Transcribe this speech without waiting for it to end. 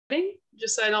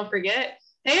just so I don't forget.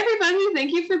 Hey, everybody,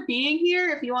 thank you for being here.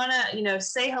 If you want to,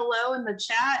 say hello in the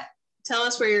chat, tell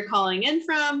us where you're calling in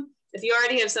from. If you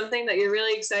already have something that you're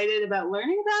really excited about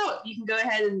learning about, you can go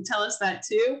ahead and tell us that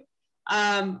too.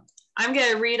 I'm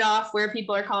going to read off where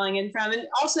people are calling in from. And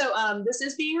also, this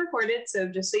is being recorded, so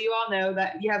just so you all know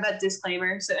that you have that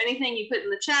disclaimer. So anything you put in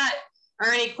the chat or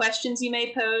any questions you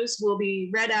may pose will be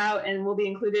read out and will be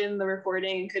included in the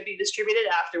recording and could be distributed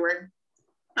afterward.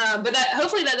 But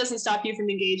hopefully that doesn't stop you from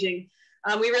engaging.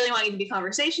 We really want you to be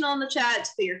conversational in the chat,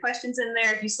 to put your questions in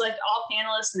there. If you select all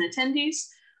panelists and attendees,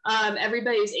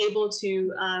 everybody is able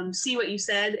to see what you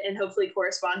said and hopefully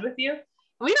correspond with you.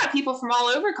 And we got people from all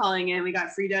over calling in. We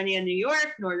got Fredonia, New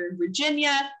York, Northern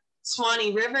Virginia,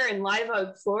 Swanee River in Live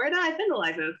Oak, Florida. I've been to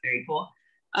Live Oak, very cool.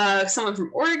 Someone from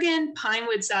Oregon,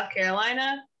 Pinewood, South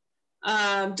Carolina,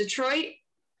 Detroit,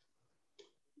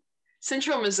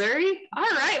 Central Missouri. All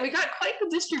right, we got quite the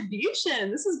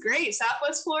distribution. This is great.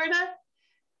 Southwest Florida,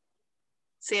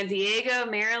 San Diego,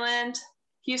 Maryland,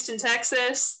 Houston,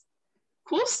 Texas.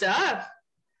 Cool stuff.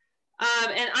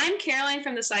 And I'm Caroline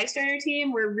from the SciStarter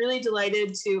team. We're really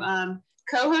delighted to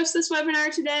co-host this webinar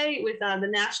today with the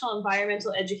National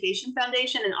Environmental Education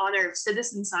Foundation in honor of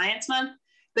Citizen Science Month.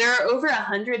 There are over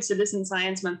 100 Citizen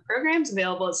Science Month programs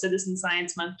available at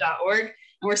citizensciencemonth.org.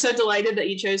 And we're so delighted that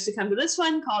you chose to come to this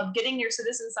one called Getting Your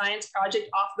Citizen Science Project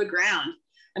Off the Ground.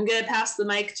 I'm going to pass the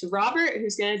mic to Robert,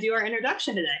 who's going to do our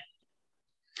introduction today.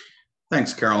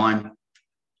 Thanks, Caroline.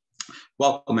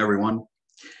 Welcome, everyone.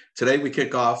 Today, we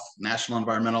kick off National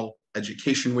Environmental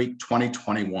Education Week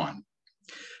 2021,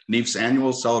 NEEF's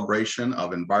annual celebration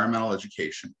of environmental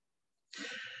education.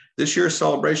 This year's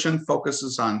celebration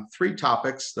focuses on 3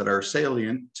 topics that are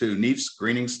salient to NEEF's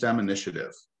Greening STEM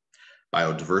initiative: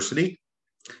 biodiversity,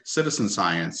 citizen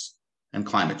science, and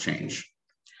climate change.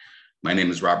 My name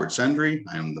is Robert Sendry.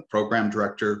 I am the Program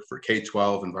Director for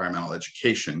K-12 Environmental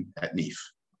Education at NEEF.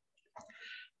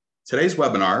 Today's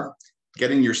webinar,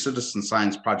 Getting Your Citizen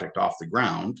Science Project Off the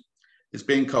Ground, is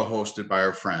being co-hosted by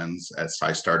our friends at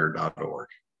SciStarter.org.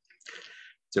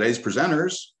 Today's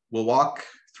presenters will walk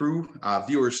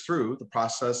viewers through the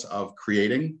process of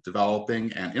creating,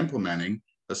 developing, and implementing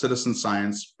a citizen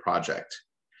science project.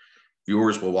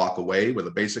 Viewers will walk away with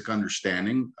a basic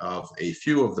understanding of a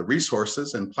few of the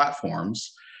resources and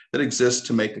platforms that exist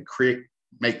to make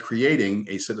creating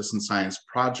a citizen science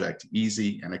project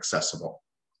easy and accessible.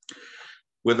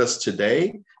 With us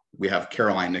today, we have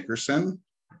Caroline Nickerson,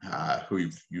 who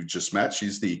you just met.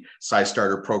 She's the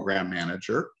SciStarter Program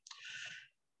Manager.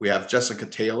 We have Jessica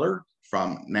Taylor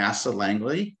from NASA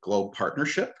Langley GLOBE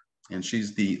Partnership, and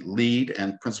she's the lead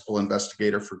and principal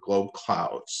investigator for GLOBE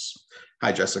Clouds.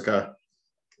 Hi, Jessica.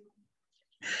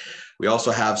 We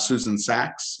also have Susan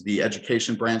Sachs, the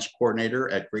Education Branch Coordinator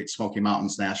at Great Smoky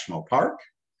Mountains National Park.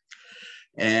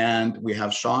 And we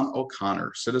have Sean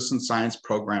O'Connor, Citizen Science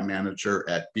Program Manager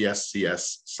at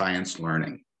BSCS Science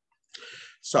Learning.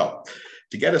 So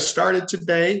to get us started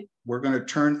today, we're going to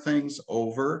turn things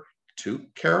over to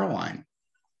Caroline.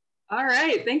 All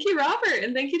right. Thank you, Robert.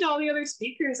 And thank you to all the other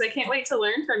speakers. I can't wait to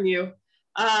learn from you.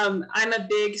 I'm a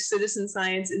big citizen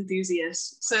science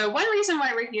enthusiast. So one reason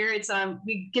why we're here, it's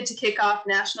we get to kick off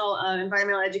National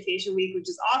Environmental Education Week, which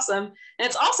is awesome. And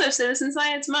it's also Citizen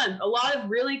Science Month. A lot of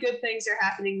really good things are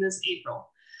happening this April.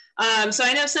 So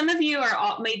I know some of you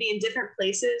are maybe in different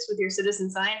places with your citizen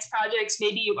science projects.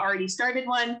 Maybe you've already started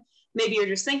one. Maybe you're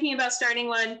just thinking about starting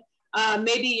one.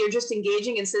 Maybe you're just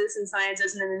engaging in citizen science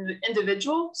as an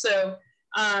individual. So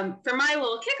for my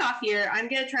little kickoff here, I'm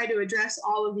going to try to address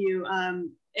all of you.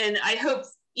 And I hope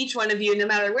each one of you, no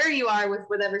matter where you are with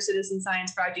whatever citizen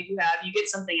science project you have, you get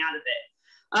something out of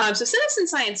it. So Citizen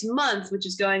Science Month, which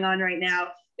is going on right now,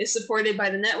 is supported by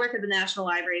the network of the National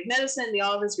Library of Medicine, the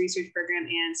Olivis Research Program,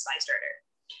 and SciStarter.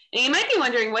 And you might be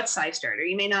wondering, what's SciStarter?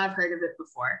 You may not have heard of it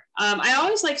before. I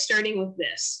always like starting with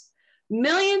this.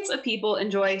 Millions of people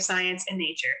enjoy science and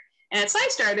nature. And at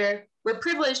SciStarter, we're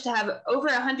privileged to have over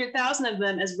 100,000 of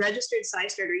them as registered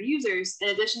SciStarter users, in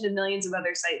addition to millions of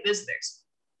other site visitors.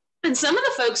 And some of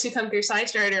the folks who come through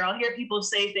SciStarter, I'll hear people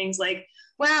say things like,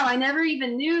 wow, I never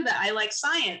even knew that I like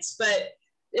science. But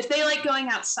if they like going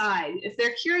outside, if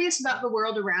they're curious about the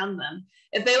world around them,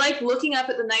 if they like looking up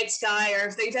at the night sky, or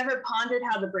if they've ever pondered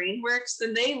how the brain works,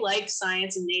 then they like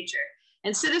science and nature.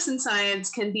 And citizen science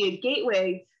can be a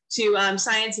gateway to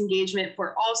science engagement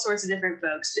for all sorts of different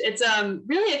folks. It's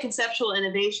really a conceptual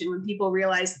innovation when people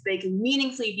realize that they can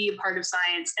meaningfully be a part of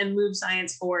science and move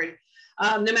science forward,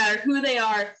 no matter who they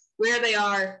are, where they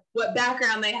are, what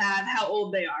background they have, how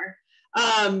old they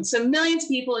are. So millions of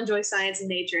people enjoy science and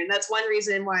nature, and that's one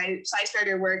reason why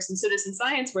SciStarter works and citizen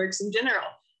science works in general.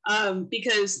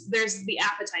 because there's the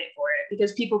appetite for it,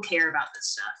 because people care about this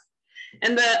stuff.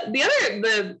 And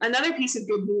another piece of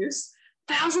good news,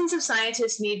 thousands of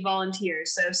scientists need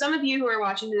volunteers. So some of you who are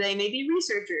watching today may be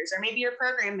researchers, or maybe you're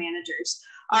program managers,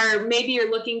 or maybe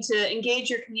you're looking to engage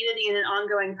your community in an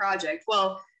ongoing project.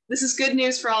 Well, this is good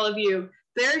news for all of you.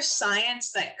 There's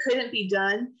science that couldn't be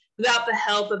done without the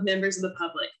help of members of the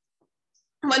public.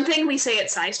 One thing we say at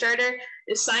SciStarter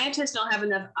is scientists don't have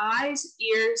enough eyes,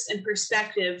 ears, and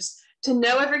perspectives to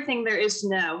know everything there is to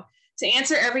know, to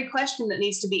answer every question that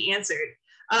needs to be answered,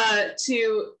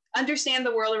 to understand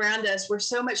the world around us. We're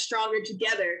so much stronger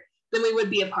together than we would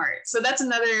be apart. So that's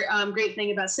another great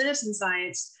thing about citizen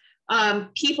science.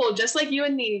 People just like you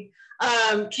and me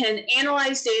can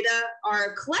analyze data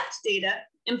or collect data,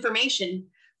 information,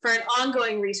 for an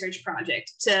ongoing research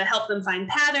project to help them find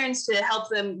patterns, to help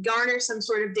them garner some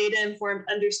sort of data-informed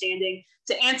understanding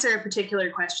to answer a particular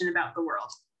question about the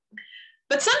world.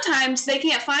 But sometimes they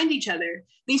can't find each other.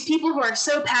 These people who are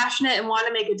so passionate and want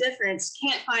to make a difference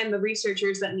can't find the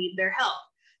researchers that need their help.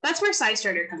 That's where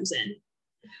SciStarter comes in.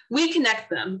 We connect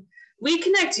them. We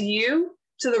connect you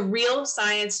to the real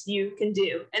science you can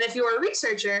do. And if you're a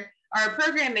researcher or a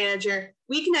program manager,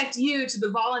 we connect you to the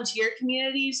volunteer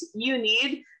communities you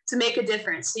need to make a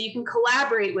difference, so you can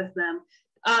collaborate with them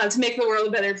to make the world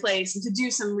a better place and to do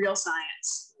some real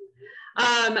science.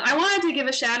 I wanted to give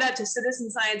a shout out to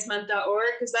citizensciencemonth.org,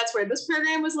 because that's where this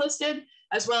program was listed,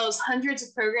 as well as hundreds of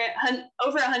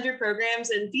over 100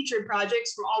 programs and featured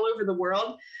projects from all over the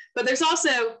world. But there's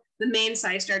also the main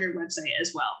SciStarter website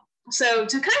as well. So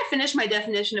to kind of finish my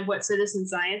definition of what citizen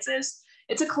science is,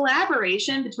 it's a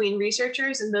collaboration between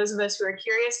researchers and those of us who are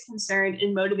curious, concerned,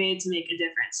 and motivated to make a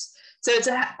difference. So it's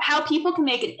how people can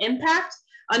make an impact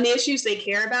on the issues they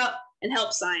care about and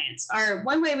help science. Or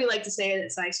one way we like to say it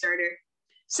at SciStarter,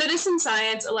 citizen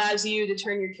science allows you to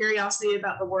turn your curiosity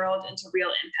about the world into real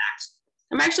impact.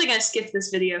 I'm actually going to skip this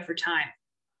video for time.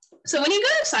 So when you go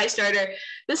to SciStarter,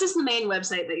 this is the main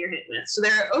website that you're hit with. So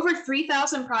there are over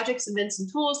 3,000 projects, events,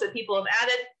 and tools that people have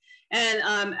added.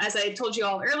 And as I told you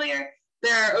all earlier,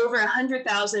 there are over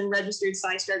 100,000 registered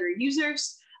SciStarter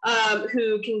users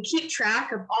who can keep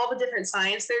track of all the different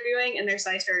science they're doing in their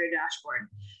SciStarter dashboard.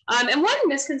 And one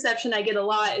misconception I get a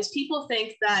lot is people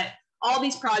think that all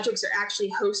these projects are actually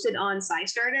hosted on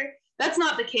SciStarter. That's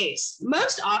not the case.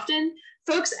 Most often,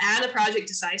 folks add a project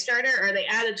to SciStarter, or they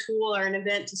add a tool or an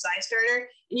event to SciStarter,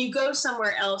 and you go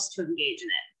somewhere else to engage in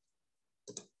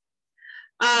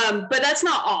it. But that's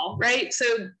not all, right? So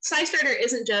SciStarter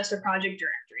isn't just a project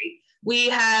directory. We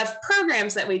have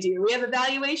programs that we do. We have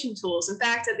evaluation tools. In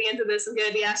fact, at the end of this, I'm going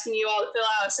to be asking you all to fill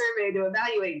out a survey to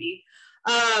evaluate me.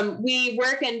 We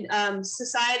work in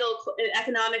societal,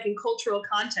 economic, and cultural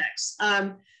contexts.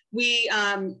 We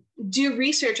do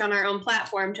research on our own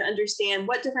platform to understand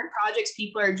what different projects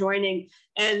people are joining,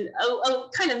 and a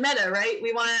kind of meta, right?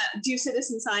 We want to do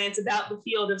citizen science about the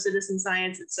field of citizen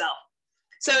science itself.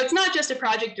 So it's not just a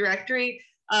project directory.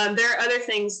 There are other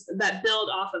things that build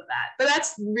off of that, but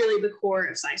that's really the core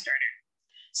of SciStarter.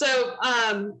 So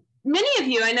many of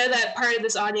you, I know that part of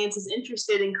this audience is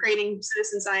interested in creating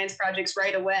citizen science projects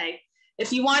right away.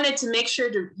 If you wanted to make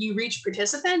sure you reach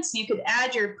participants, you could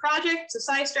add your project to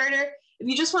SciStarter. If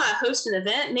you just want to host an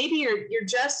event, maybe you're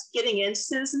just getting into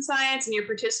citizen science and you're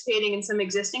participating in some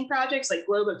existing projects like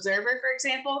Globe Observer, for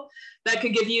example, that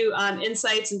could give you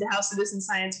insights into how citizen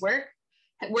science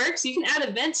works. You can add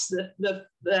events to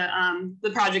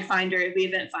the project finder, the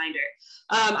event finder.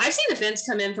 I've seen events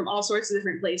come in from all sorts of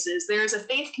different places. There's a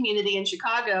faith community in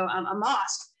Chicago, a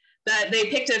mosque, that they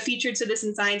picked a featured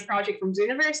citizen science project from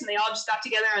Zooniverse, and they all just got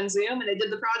together on Zoom and they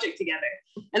did the project together.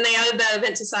 And they added that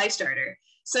event to SciStarter.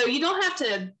 So you don't have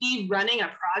to be running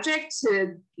a project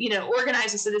to,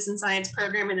 organize a citizen science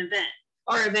program and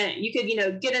event. You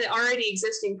could, get an already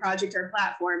existing project or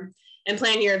platform and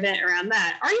plan your event around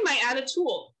that. Or you might add a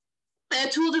tool. And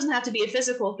a tool doesn't have to be a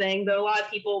physical thing, though a lot of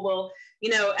people will,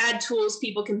 add tools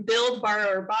people can build, borrow,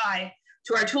 or buy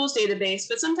to our tools database.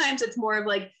 But sometimes it's more of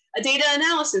like a data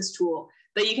analysis tool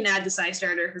that you can add to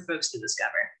SciStarter for folks to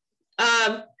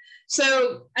discover.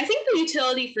 So I think the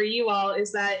utility for you all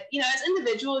is that, as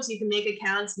individuals, you can make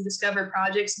accounts and discover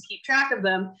projects and keep track of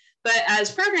them. But as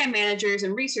program managers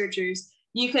and researchers,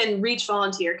 you can reach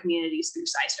volunteer communities through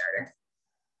SciStarter.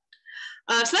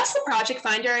 So that's the project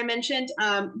finder I mentioned.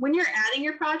 When you're adding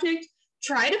your project,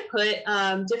 try to put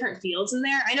different fields in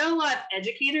there. I know a lot of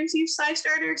educators use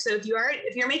SciStarter. So if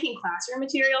you're making classroom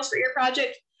materials for your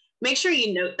project, make sure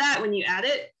you note that when you add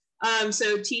it.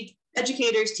 So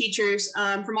educators, teachers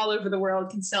from all over the world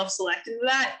can self-select into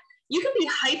that. you can be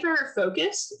hyper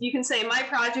focused. You can say my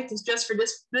project is just for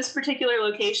this particular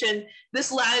location,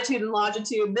 this latitude and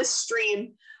longitude, this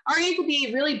stream. Or you could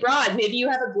be really broad. Maybe you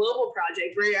have a global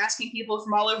project where you're asking people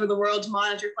from all over the world to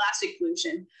monitor plastic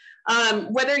pollution.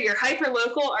 Whether you're hyper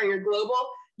local or you're global,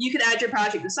 you could add your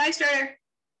project to SciStarter,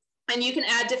 and you can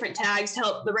add different tags to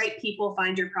help the right people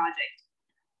find your project.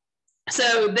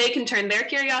 So they can turn their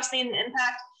curiosity into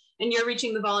impact, and you're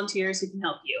reaching the volunteers who can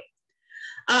help you.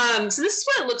 So this is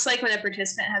what it looks like when a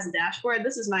participant has a dashboard.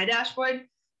 This is my dashboard.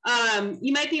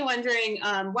 You might be wondering,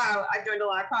 wow, I've joined a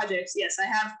lot of projects. Yes, I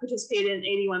have participated in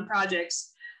 81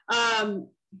 projects. And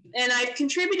I've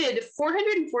contributed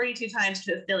 442 times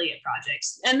to affiliate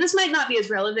projects. And this might not be as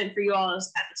relevant for you all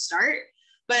as at the start,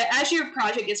 but as your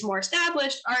project gets more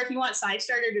established, or if you want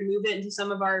SciStarter to move it into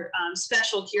some of our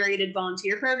special curated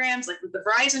volunteer programs, like with the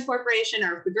Verizon Corporation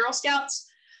or with the Girl Scouts,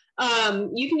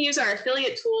 you can use our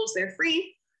affiliate tools. They're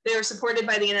free. They're supported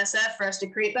by the NSF for us to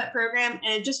create that program,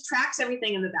 and it just tracks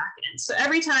everything in the back end. So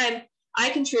every time I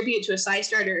contribute to a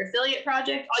SciStarter affiliate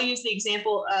project, I'll use the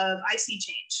example of I See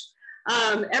Change.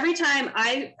 Every time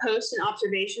I post an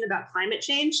observation about climate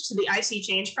change to the I See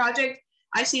Change project,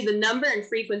 I see the number and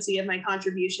frequency of my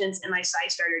contributions in my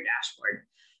SciStarter dashboard.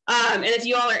 And if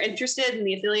you all are interested in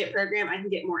the affiliate program, I can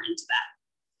get more into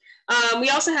that. We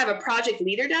also have a project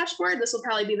leader dashboard. This will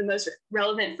probably be the most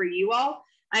relevant for you all.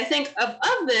 I think of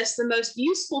this, the most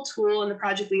useful tool in the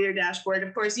project leader dashboard,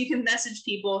 of course, you can message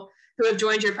people who have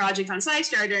joined your project on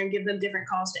SciStarter and give them different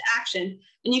calls to action.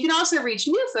 And you can also reach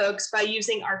new folks by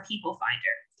using our people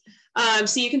finder.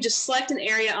 So you can just select an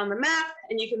area on the map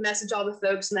and you can message all the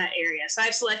folks in that area. So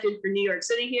I've selected for New York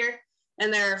City here,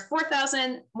 and there are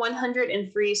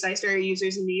 4,103 SciStarter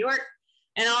users in New York.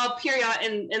 And I'll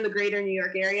in the greater New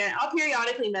York area, I'll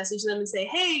periodically message them and say,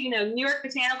 hey, you know, New York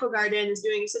Botanical Garden is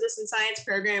doing a citizen science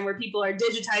program where people are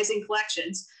digitizing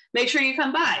collections. Make sure you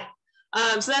come by.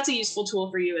 So that's a useful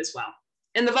tool for you as well.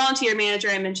 And the volunteer manager,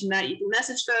 I mentioned that you can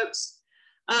message folks.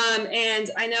 And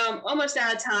I know I'm almost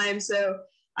out of time, so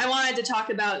I wanted to talk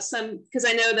about because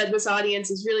I know that this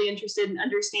audience is really interested in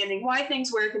understanding why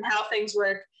things work and how things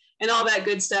work and all that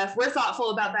good stuff. We're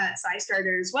thoughtful about that at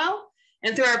SciStarter as well.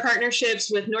 And through our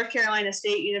partnerships with North Carolina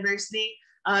State University,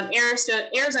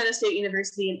 Arizona State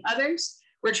University, and others,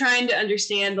 we're trying to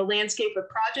understand the landscape of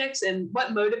projects and what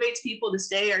motivates people to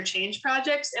stay or change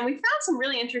projects. And we found some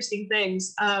really interesting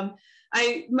things.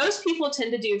 Most people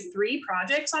tend to do 3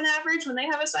 projects on average when they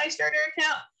have a SciStarter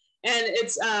account. And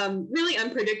it's really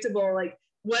unpredictable, like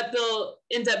what they'll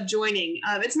end up joining.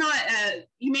 It's not,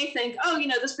 you may think, oh, you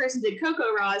know, this person did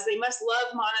cocoa raws. They must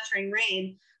love monitoring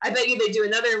rain. I bet you they do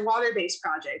another water-based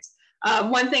project.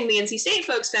 One thing the NC State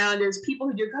folks found is people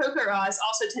who do cocoa raws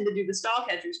also tend to do the stall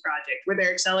catchers project, where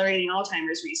they're accelerating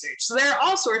Alzheimer's research. So there are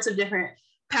all sorts of different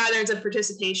patterns of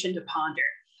participation to ponder.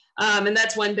 And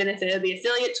that's one benefit of the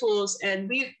affiliate tools. And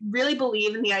we really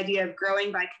believe in the idea of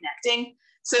growing by connecting.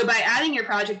 So by adding your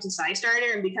project to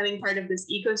SciStarter and becoming part of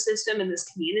this ecosystem and this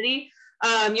community,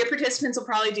 your participants will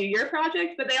probably do your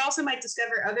project, but they also might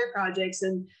discover other projects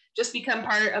and just become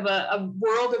part of a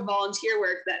world of volunteer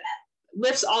work that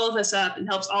lifts all of us up and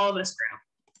helps all of us grow.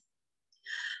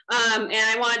 And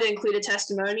I wanted to include a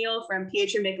testimonial from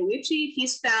Pietro Michelucci.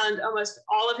 He's found almost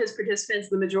all of his participants,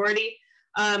 the majority,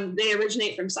 they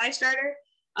originate from SciStarter.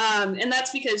 And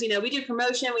that's because, you know, we do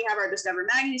promotion, we have our Discover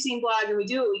Magazine blog, and we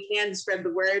do what we can to spread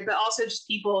the word, but also just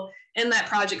people in that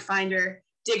project finder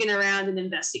digging around and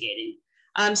investigating.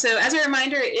 So as a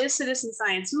reminder, it is Citizen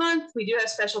Science Month. We do have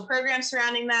special programs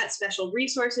surrounding that, special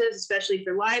resources, especially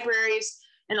for libraries,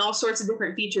 and all sorts of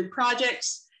different featured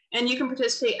projects. And you can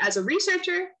participate as a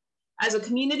researcher, as a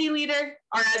community leader,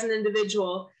 or as an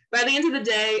individual. By the end of the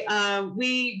day,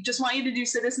 we just want you to do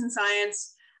citizen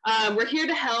science. We're here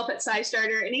to help at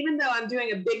SciStarter. And even though I'm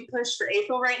doing a big push for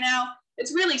April right now,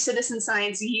 it's really Citizen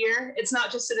Science Year. It's not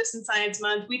just Citizen Science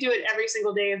Month. We do it every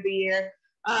single day of the year.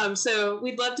 So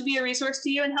we'd love to be a resource to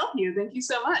you and help you. Thank you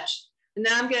so much. And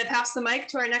now I'm going to pass the mic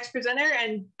to our next presenter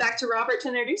and back to Robert to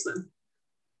introduce them.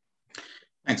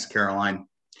 Thanks, Caroline.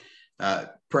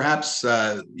 Perhaps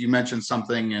you mentioned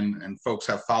something and folks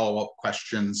have follow-up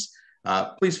questions.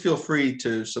 Please feel free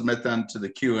to submit them to the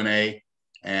Q&A.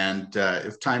 And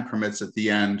if time permits at the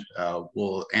end,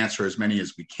 we'll answer as many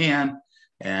as we can.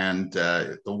 And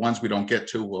the ones we don't get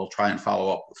to, we'll try and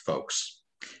follow up with folks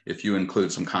if you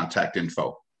include some contact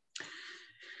info.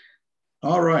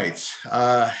 All right.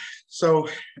 So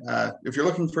if you're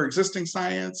looking for existing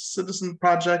science citizen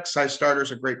projects, SciStarter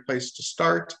is a great place to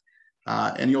start.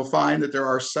 And you'll find that there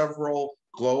are several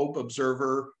Globe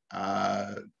Observer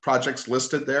projects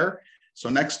listed there. So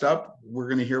next up, we're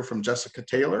going to hear from Jessica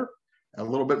Taylor a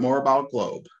little bit more about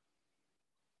Globe.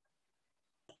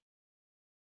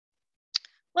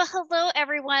 Well, hello,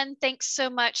 everyone. Thanks so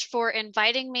much for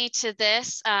inviting me to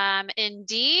this.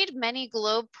 Indeed, many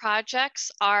GLOBE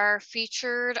projects are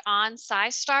featured on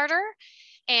SciStarter,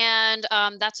 and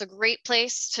that's a great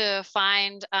place to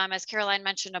find, as Caroline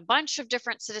mentioned, a bunch of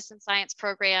different citizen science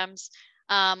programs.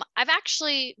 I've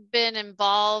actually been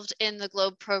involved in the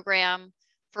GLOBE program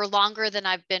for longer than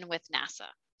I've been with NASA.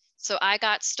 So I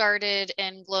got started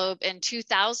in GLOBE in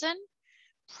 2000.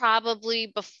 Probably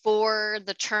before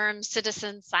the term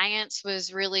citizen science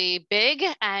was really big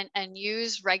and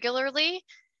used regularly.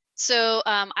 So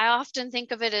I often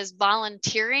think of it as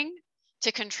volunteering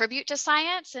to contribute to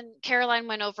science. And Caroline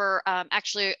went over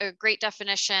actually a great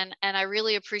definition, and I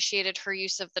really appreciated her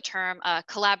use of the term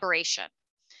collaboration.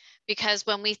 Because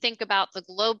when we think about the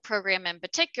GLOBE program in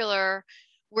particular,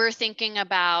 we're thinking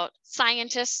about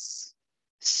scientists,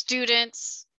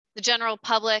 students, the general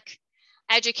public,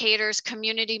 educators,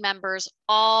 community members,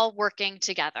 all working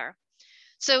together.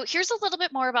 So here's a little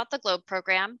bit more about the GLOBE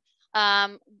program.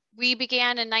 We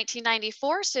began in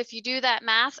 1994. So if you do that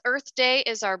math, Earth Day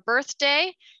is our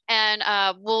birthday, and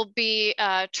we'll be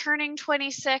turning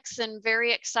 26 and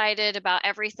very excited about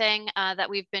everything that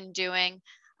we've been doing.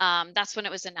 That's when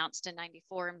it was announced in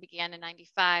 94 and began in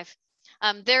 95.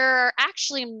 There are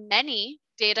actually many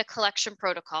data collection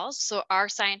protocols. So our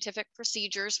scientific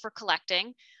procedures for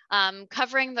collecting,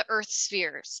 covering the Earth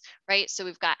spheres, right? So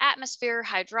we've got atmosphere,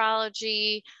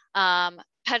 hydrology,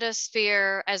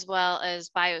 pedosphere, as well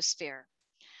as biosphere.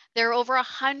 There are over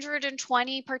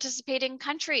 120 participating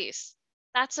countries.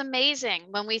 That's amazing.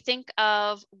 When we think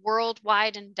of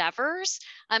worldwide endeavors,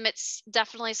 it's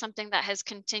definitely something that has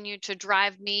continued to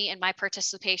drive me in my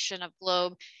participation of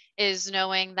GLOBE, is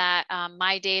knowing that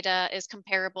my data is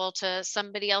comparable to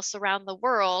somebody else around the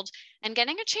world and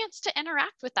getting a chance to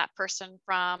interact with that person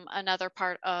from another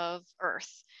part of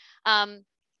Earth.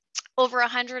 Over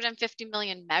 150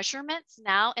 million measurements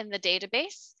now in the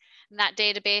database. And that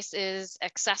database is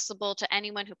accessible to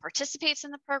anyone who participates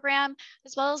in the program,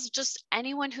 as well as just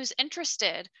anyone who's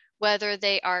interested, whether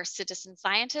they are citizen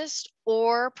scientists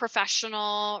or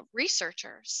professional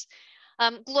researchers.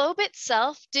 GLOBE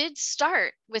itself did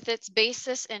start with its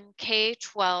basis in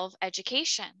K-12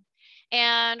 education,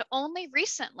 and only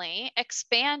recently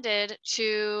expanded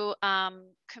to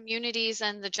communities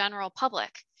and the general public.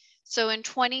 So in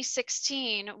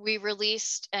 2016, we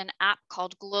released an app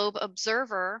called GLOBE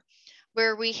Observer,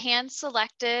 where we hand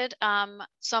selected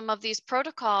some of these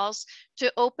protocols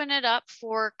to open it up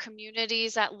for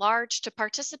communities at large to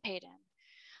participate in.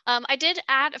 I did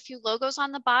add a few logos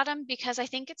on the bottom because I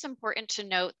think it's important to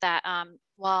note that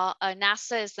while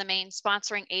NASA is the main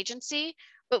sponsoring agency,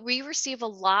 but we receive a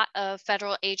lot of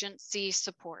federal agency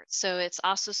support. So it's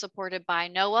also supported by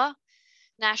NOAA,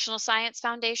 National Science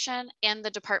Foundation, and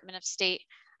the Department of State,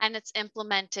 and it's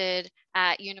implemented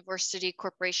at University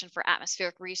Corporation for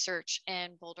Atmospheric Research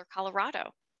in Boulder,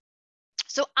 Colorado.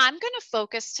 So I'm going to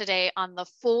focus today on the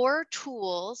 4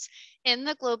 tools in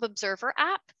the GLOBE Observer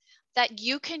app that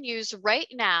you can use right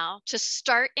now to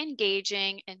start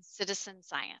engaging in citizen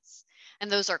science. And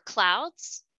those are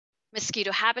clouds,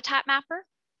 mosquito habitat mapper,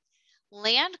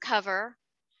 land cover,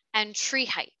 and tree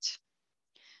height.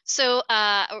 So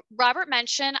Robert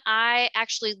mentioned I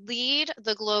actually lead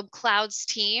the GLOBE Clouds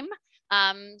team.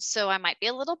 So I might be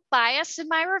a little biased in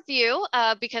my review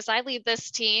because I lead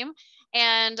this team.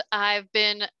 And I've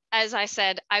been, as I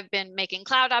said, I've been making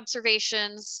cloud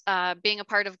observations, being a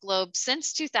part of GLOBE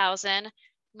since 2000.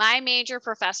 My major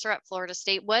professor at Florida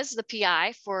State was the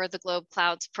PI for the GLOBE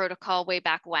Clouds protocol way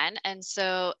back when. And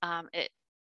so it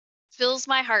fills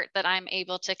my heart that I'm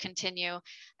able to continue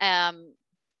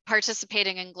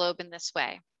participating in GLOBE in this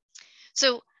way.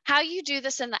 So how you do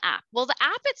this in the app? Well, the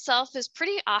app itself is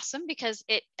pretty awesome because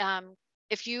it,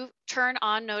 if you turn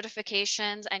on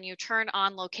notifications and you turn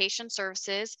on location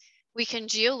services, we can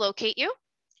geolocate you,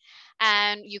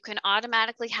 and you can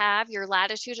automatically have your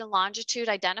latitude and longitude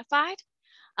identified.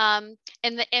 In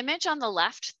the image on the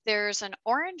left, there's an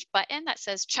orange button that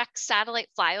says check satellite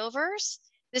flyovers.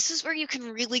 This is where you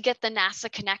can really get the NASA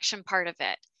connection part of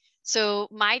it. So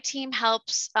my team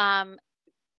helps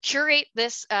curate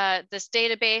this, this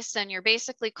database, and you're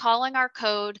basically calling our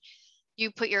code.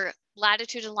 You put your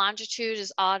latitude and longitude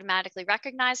is automatically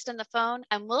recognized in the phone,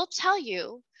 and we'll tell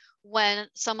you when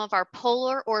some of our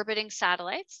polar orbiting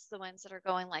satellites, the ones that are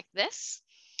going like this,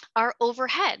 are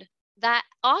overhead, that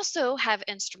also have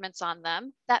instruments on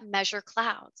them that measure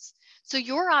clouds. So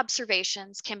your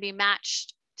observations can be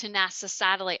matched to NASA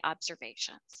satellite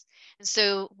observations. And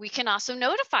so we can also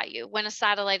notify you when a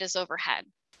satellite is overhead.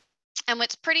 And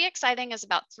what's pretty exciting is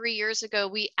about 3 years ago,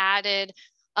 we added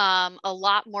a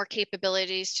lot more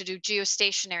capabilities to do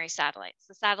geostationary satellites,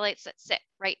 the satellites that sit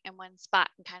right in one spot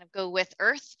and kind of go with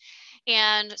Earth.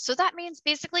 And so that means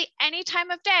basically any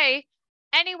time of day,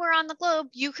 anywhere on the globe,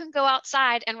 you can go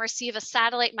outside and receive a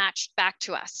satellite matched back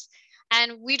to us.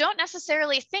 And we don't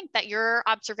necessarily think that your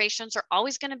observations are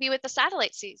always going to be with the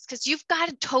satellite sees, because you've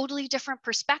got a totally different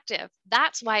perspective.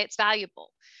 That's why it's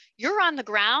valuable. You're on the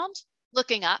ground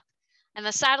looking up, and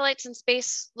the satellites in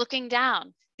space looking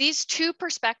down. These two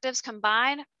perspectives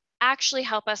combined actually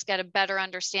help us get a better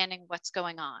understanding of what's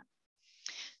going on.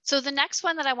 So the next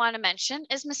one that I want to mention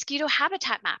is Mosquito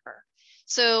Habitat Mapper.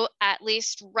 So at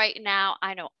least right now,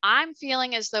 I know I'm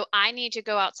feeling as though I need to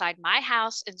go outside my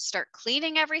house and start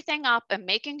cleaning everything up and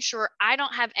making sure I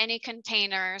don't have any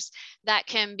containers that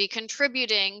can be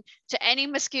contributing to any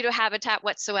mosquito habitat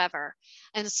whatsoever.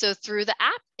 And so through the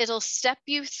app, it'll step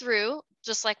you through,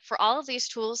 just like for all of these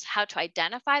tools, how to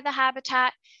identify the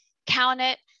habitat, count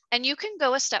it, and you can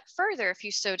go a step further if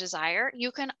you so desire.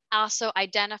 You can also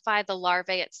identify the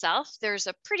larvae itself. There's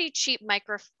a pretty cheap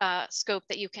microscope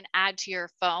that you can add to your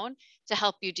phone to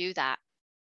help you do that.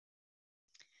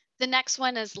 The next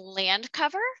one is land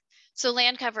cover. So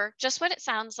land cover, just what it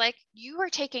sounds like. You are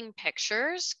taking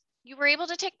pictures. You were able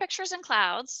to take pictures in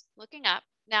clouds, looking up.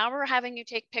 Now we're having you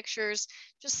take pictures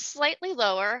just slightly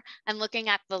lower and looking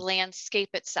at the landscape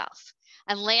itself.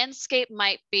 And landscape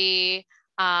might be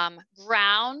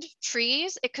ground,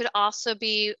 trees. It could also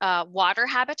be water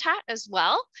habitat as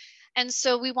well. And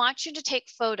so we want you to take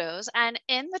photos, and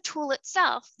in the tool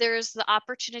itself, there's the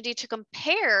opportunity to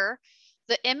compare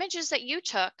the images that you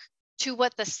took to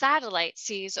what the satellite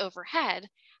sees overhead.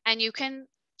 And you can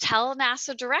tell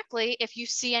NASA directly if you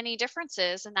see any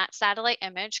differences in that satellite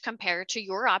image compared to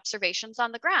your observations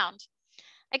on the ground.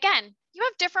 Again, you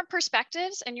have different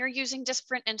perspectives and you're using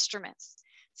different instruments.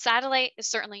 Satellite is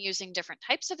certainly using different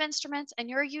types of instruments, and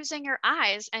you're using your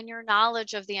eyes and your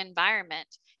knowledge of the environment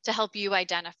to help you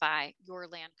identify your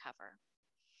land cover.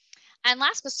 And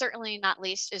last but certainly not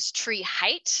least is tree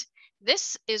height.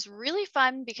 This is really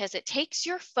fun because it takes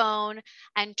your phone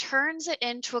and turns it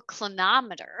into a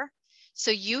clinometer,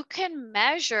 so you can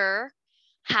measure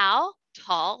how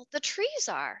tall the trees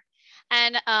are.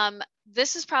 And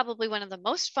this is probably one of the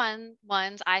most fun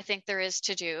ones I think there is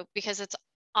to do, because it's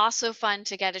also fun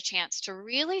to get a chance to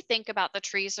really think about the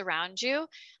trees around you.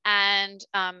 And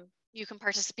you can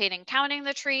participate in counting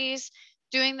the trees,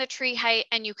 doing the tree height,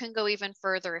 and you can go even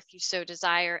further if you so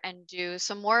desire and do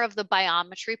some more of the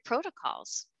biometry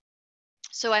protocols.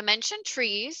 So I mentioned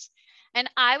trees, and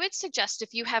I would suggest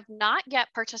if you have not yet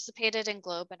participated in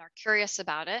GLOBE and are curious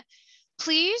about it,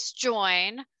 please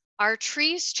join our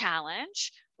Trees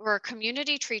Challenge, or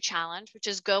Community Tree Challenge, which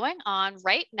is going on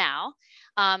right now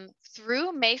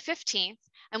through May 15th.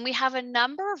 And we have a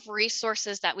number of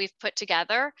resources that we've put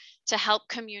together to help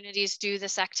communities do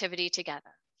this activity together.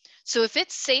 So if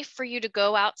it's safe for you to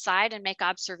go outside and make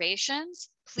observations,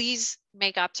 please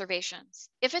make observations.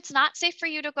 If it's not safe for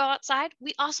you to go outside,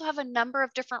 we also have a number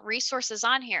of different resources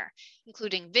on here,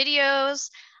 including videos,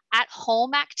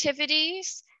 at-home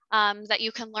activities, that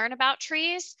you can learn about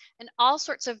trees, and all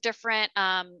sorts of different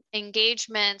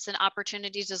engagements and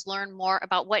opportunities to learn more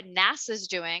about what NASA is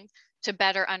doing to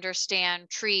better understand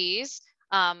trees,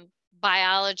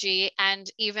 biology, and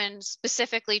even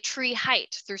specifically tree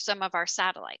height through some of our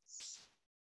satellites.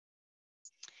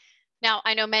 Now,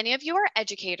 I know many of you are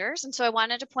educators, and so I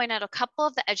wanted to point out a couple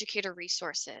of the educator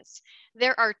resources.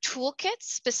 There are toolkits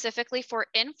specifically for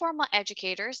informal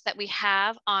educators that we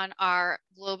have on our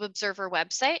Globe Observer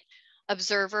website,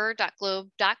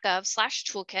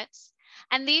 observer.globe.gov/toolkits.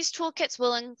 And these toolkits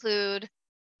will include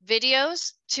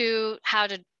videos to how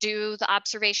to do the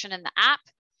observation in the app.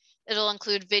 It'll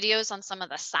include videos on some of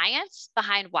the science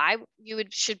behind why you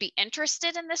should be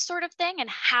interested in this sort of thing and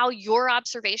how your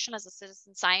observation as a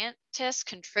citizen scientist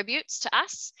contributes to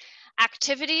us,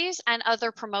 activities, and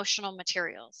other promotional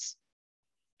materials.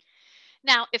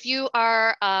 Now, if you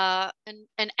are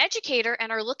an educator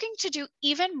and are looking to do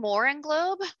even more in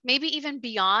GLOBE, maybe even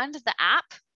beyond the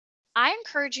app, I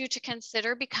encourage you to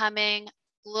consider becoming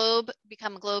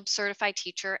become a GLOBE certified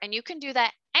teacher, and you can do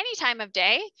that any time of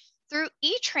day through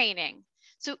e-training.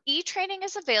 So e-training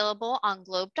is available on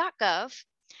globe.gov.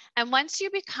 And once you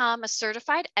become a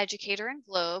certified educator in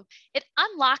GLOBE, it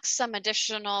unlocks some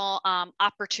additional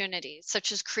opportunities,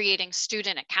 such as creating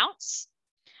student accounts,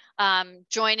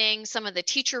 joining some of the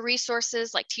teacher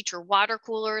resources like teacher water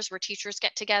coolers, where teachers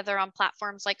get together on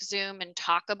platforms like Zoom and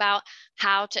talk about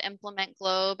how to implement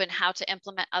GLOBE and how to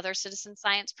implement other citizen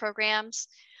science programs.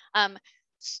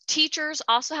 Teachers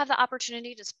also have the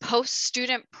opportunity to post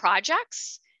student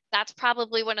projects That's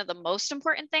probably one of the most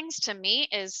important things to me,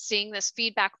 is seeing this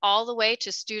feedback all the way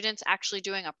to students actually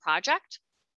doing a project.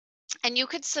 And you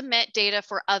could submit data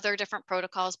for other different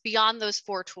protocols beyond those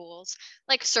 4 tools,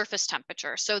 like surface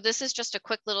temperature. So this is just a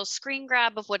quick little screen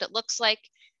grab of what it looks like.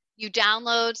 You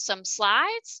download some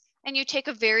slides and you take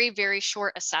a very, very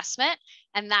short assessment,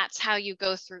 and that's how you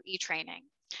go through e-training.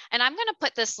 And I'm going to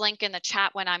put this link in the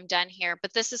chat when I'm done here,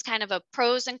 but this is kind of a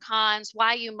pros and cons,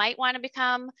 why you might want to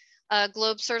become a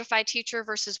GLOBE certified teacher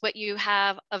versus what you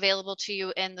have available to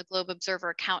you in the GLOBE Observer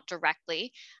account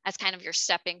directly as kind of your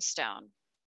stepping stone.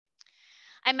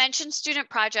 I mentioned student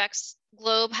projects.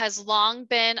 GLOBE has long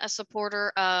been a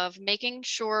supporter of making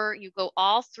sure you go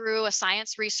all through a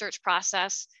science research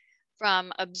process,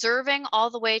 from observing all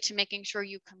the way to making sure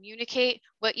you communicate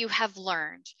what you have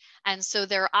learned. And so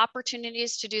there are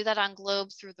opportunities to do that on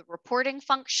GLOBE through the reporting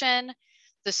function,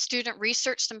 the Student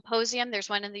Research Symposium, there's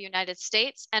one in the United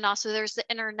States, and also there's the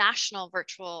International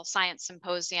Virtual Science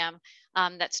Symposium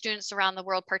that students around the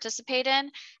world participate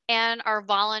in, and our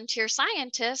volunteer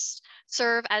scientists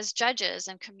serve as judges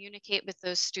and communicate with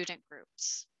those student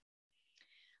groups.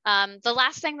 The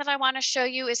last thing that I want to show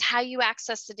you is how you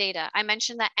access the data. I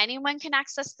mentioned that anyone can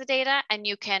access the data, and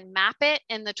you can map it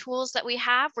in the tools that we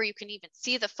have, where you can even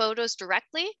see the photos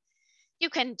directly. You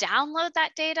can download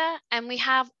that data, and we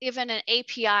have even an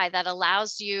API that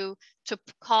allows you to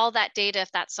call that data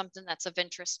if that's something that's of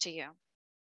interest to you.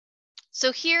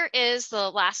 So here is the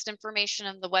last information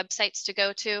of the websites to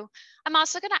go to. I'm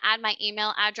also going to add my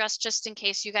email address just in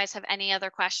case you guys have any other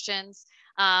questions.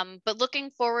 But looking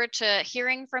forward to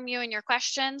hearing from you and your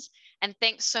questions. And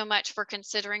thanks so much for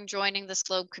considering joining this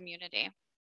GLOBE community.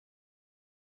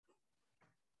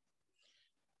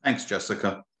 Thanks,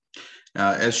 Jessica.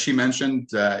 As she mentioned,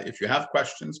 if you have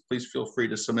questions, please feel free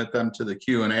to submit them to the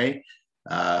Q&A.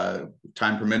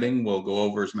 Time permitting, we'll go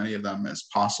over as many of them as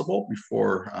possible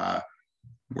before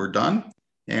we're done.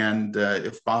 And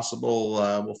if possible,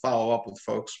 we'll follow up with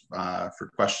folks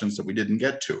for questions that we didn't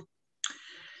get to.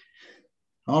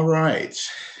 All right.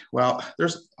 Well,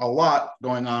 there's a lot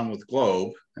going on with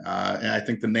GLOBE, and I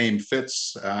think the name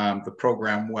fits the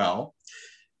program well.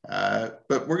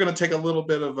 But we're going to take a little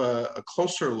bit of a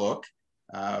closer look.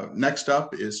 Next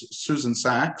up is Susan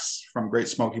Sachs from Great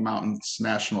Smoky Mountains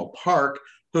National Park,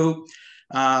 who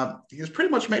has pretty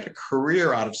much made a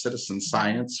career out of citizen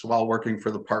science while working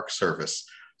for the Park Service.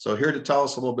 So here to tell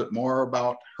us a little bit more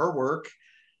about her work,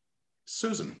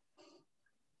 Susan.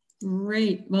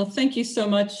 Great. Well, thank you so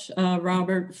much,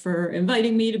 Robert, for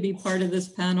inviting me to be part of this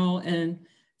panel and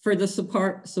for the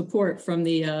support from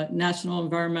the National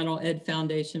Environmental Ed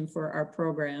Foundation for our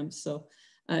program. So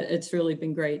it's really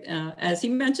been great. As he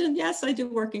mentioned, yes, I do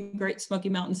work in Great Smoky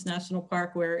Mountains National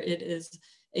Park, where it is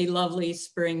a lovely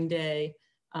spring day.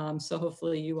 So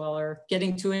hopefully you all are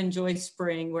getting to enjoy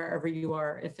spring wherever you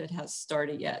are, if it has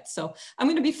started yet. So I'm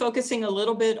going to be focusing a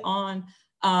little bit on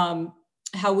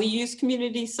how we use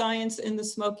community science in the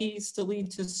Smokies to lead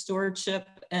to stewardship,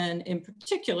 and in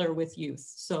particular with youth.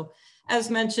 So as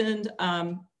mentioned,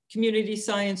 community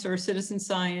science or citizen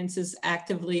science is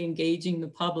actively engaging the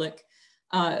public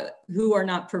who are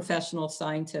not professional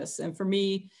scientists. And for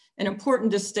me, an important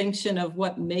distinction of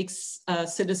what makes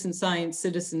citizen science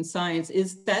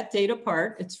is that data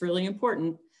part. It's really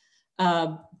important.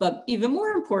 But even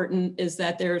more important is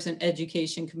that there's an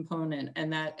education component,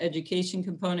 and that education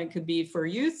component could be for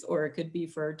youth or it could be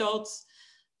for adults.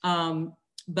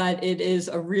 But it is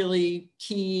a really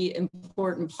key,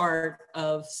 important part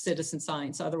of citizen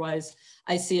science. Otherwise,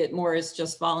 I see it more as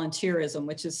just volunteerism,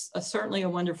 which is certainly a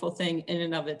wonderful thing in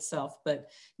and of itself. But,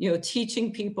 you know,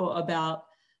 teaching people about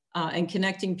and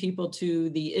connecting people to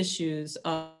the issues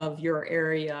of your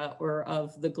area or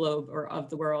of the globe or of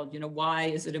the world. You know, why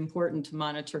is it important to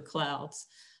monitor clouds?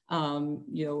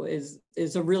 You know,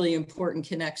 is a really important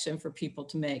connection for people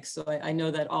to make. So I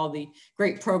know that all the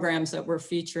great programs that we're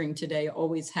featuring today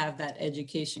always have that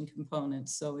education component.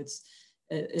 So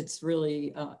it's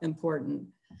really important.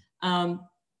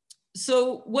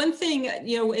 So one thing,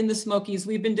 you know, in the Smokies,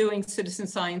 we've been doing citizen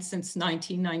science since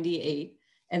 1998.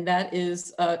 And that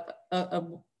is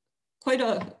quite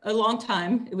a long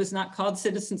time. It was not called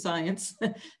citizen science,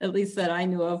 at least that I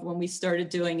knew of when we started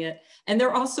doing it. And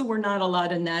there also were not a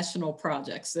lot of national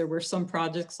projects. There were some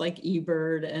projects like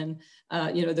eBird and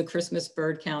you know, the Christmas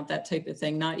bird count, that type of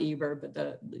thing, not eBird, but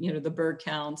the bird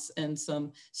counts and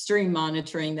some stream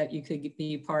monitoring that you could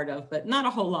be part of, but not a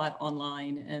whole lot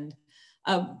online. And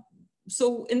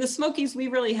so in the Smokies, we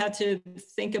really had to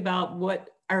think about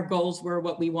what our goals were,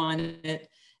 what we wanted.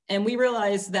 And we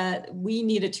realized that we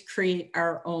needed to create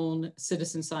our own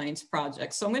citizen science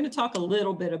project. So I'm going to talk a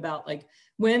little bit about like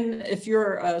if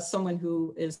you're someone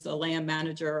who is a land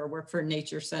manager or work for a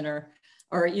nature center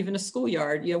or even a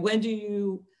schoolyard, when do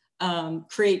you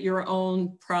create your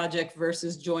own project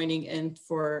versus joining in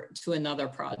to another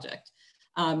project?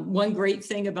 One great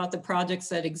thing about the projects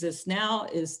that exist now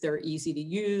is they're easy to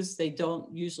use. They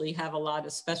don't usually have a lot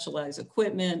of specialized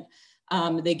equipment.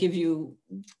 They give you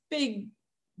big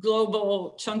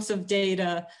global chunks of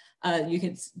data. You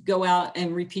can go out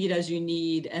and repeat as you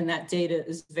need, and that data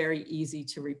is very easy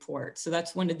to report. So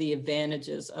that's one of the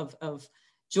advantages of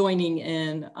joining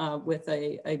in with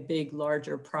a big,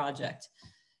 larger project.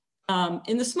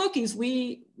 In the Smokies,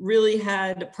 we really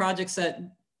had projects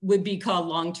that would be called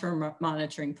long-term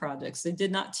monitoring projects. They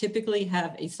did not typically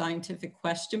have a scientific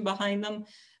question behind them,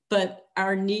 but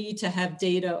our need to have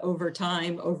data over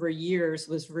time, over years,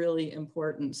 was really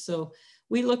important. So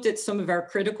we looked at some of our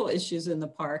critical issues in the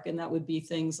park, and that would be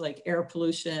things like air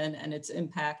pollution and its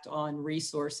impact on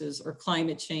resources, or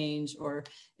climate change, or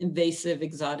invasive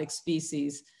exotic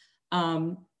species.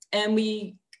 And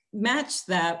we matched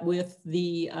that with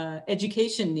the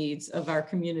education needs of our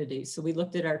community. So we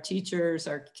looked at our teachers,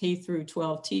 our K through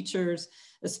 12 teachers,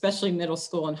 especially middle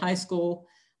school and high school.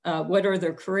 What are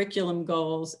their curriculum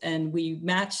goals? And we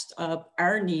matched up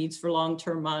our needs for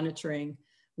long-term monitoring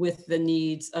with the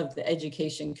needs of the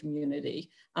education community.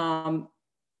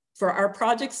 For our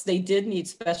projects, they did need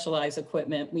specialized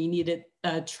equipment. We needed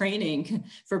training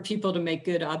for people to make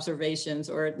good observations,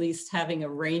 or at least having a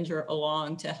ranger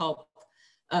along to help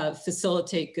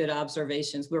facilitate good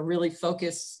observations. We're really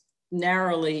focused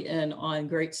narrowly in on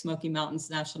Great Smoky Mountains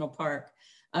National Park.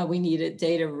 We needed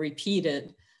data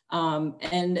repeated.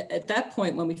 And at that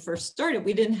point, when we first started,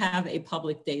 we didn't have a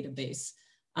public database.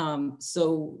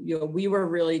 So we were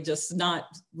really just not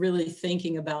really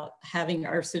thinking about having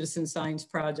our citizen science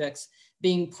projects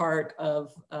being part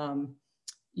of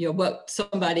what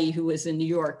somebody who was in New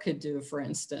York could do, for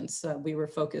instance. We were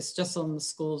focused just on the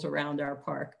schools around our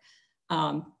park.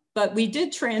 But we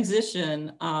did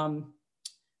transition, and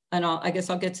I guess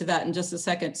I'll get to that in just a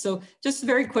second. So just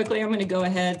very quickly, I'm going to go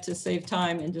ahead to save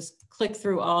time and just click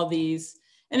through all these.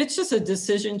 And it's just a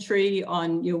decision tree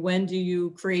on when do you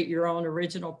create your own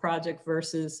original project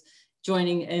versus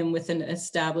joining in with an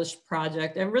established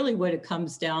project. And really what it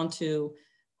comes down to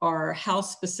are how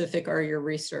specific are your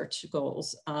research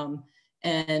goals.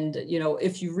 And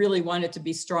if you really want it to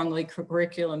be strongly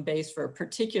curriculum based for a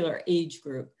particular age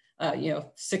group,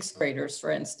 sixth graders,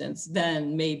 for instance,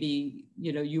 then maybe,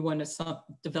 you want to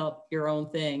develop your own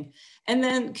thing. And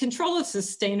then control of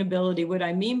sustainability. What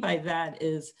I mean by that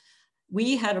is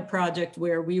we had a project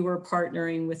where we were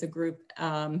partnering with a group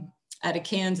out of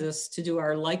Kansas to do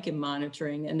our lichen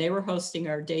monitoring, and they were hosting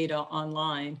our data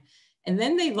online. And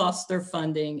then they lost their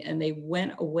funding and they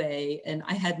went away, and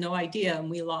I had no idea,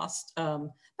 and we lost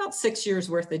about 6 years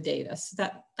worth of data. So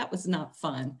that was not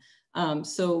fun.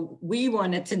 So we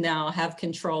wanted to now have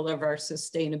control of our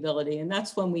sustainability. And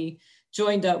that's when we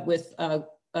joined up with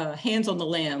Hands on the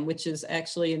Land, which is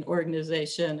actually an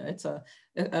organization. It's a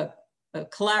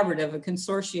collaborative, a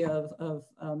consortium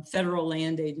of federal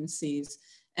land agencies.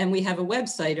 And we have a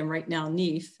website, and right now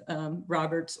NEEF,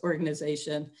 Robert's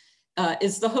organization,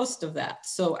 is the host of that.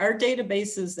 So our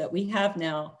databases that we have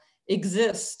now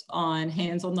exist on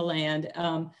Hands on the Land.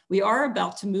 We are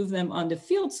about to move them onto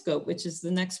FieldScope, which is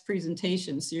the next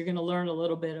presentation. So you're going to learn a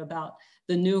little bit about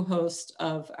the new host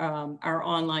of our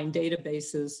online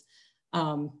databases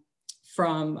from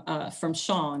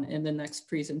Sean in the next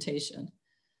presentation.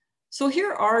 So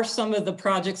here are some of the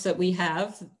projects that we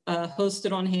have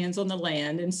hosted on Hands on the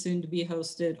Land and soon to be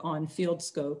hosted on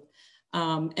FieldScope.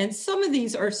 And some of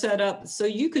these are set up so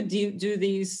you could do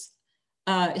these,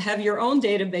 have your own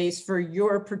database for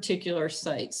your particular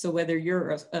site. So whether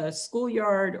you're a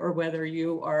schoolyard or whether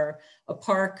you are a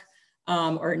park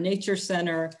or a nature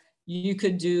center, you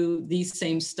could do these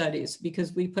same studies,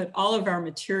 because we put all of our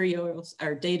materials,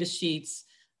 our data sheets,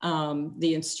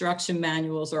 the instruction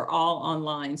manuals are all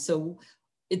online. So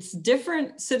it's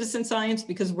different citizen science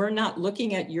because we're not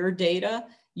looking at your data,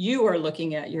 you are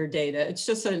looking at your data. It's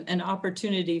just an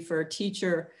opportunity for a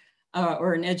teacher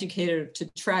or an educator to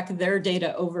track their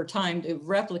data over time to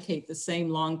replicate the same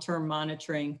long-term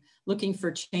monitoring, looking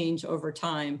for change over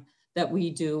time that we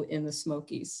do in the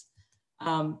Smokies.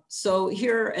 So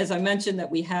here, as I mentioned,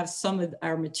 that we have some of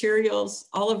our materials.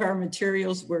 All of our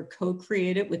materials were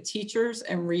co-created with teachers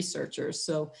and researchers.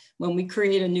 So when we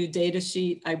create a new data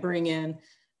sheet, I bring in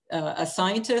a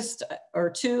scientist or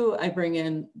two. I bring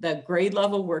in the grade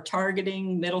level we're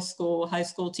targeting, middle school, high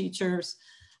school teachers,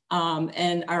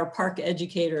 and our park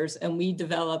educators. And we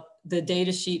develop the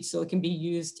data sheet so it can be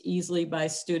used easily by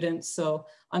students. So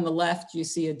on the left, you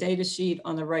see a data sheet.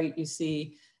 On the right, you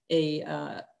see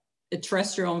a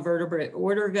terrestrial invertebrate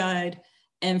order guide.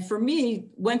 And for me,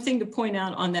 one thing to point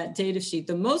out on that data sheet,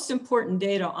 the most important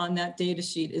data on that data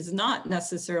sheet is not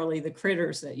necessarily the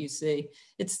critters that you see.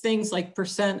 It's things like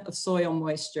percent of soil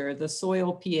moisture, the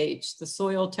soil pH, the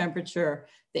soil temperature,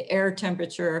 the air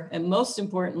temperature, and most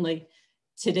importantly,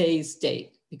 today's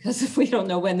date. Because if we don't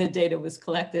know when the data was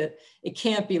collected, it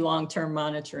can't be long-term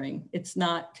monitoring. It's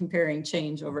not comparing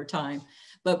change over time.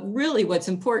 But really what's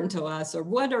important to us are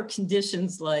what are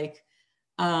conditions like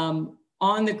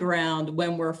on the ground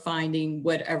when we're finding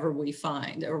whatever we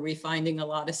find. Are we finding a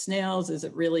lot of snails? Is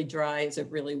it really dry? Is it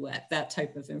really wet? That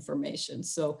type of information.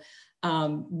 So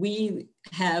we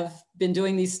have been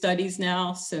doing these studies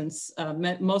now since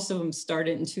most of them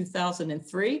started in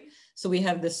 2003. So we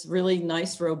have this really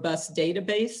nice, robust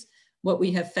database. What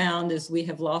we have found is we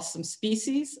have lost some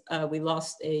species. We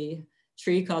lost a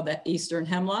tree called the eastern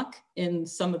hemlock in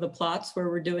some of the plots where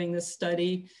we're doing this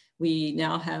study. We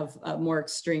now have more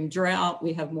extreme drought.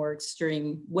 We have more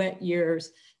extreme wet years,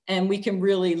 and we can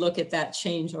really look at that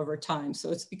change over time.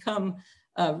 So it's become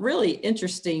really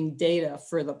interesting data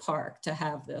for the park to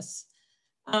have this.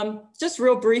 Just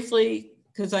real briefly,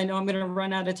 because I know I'm going to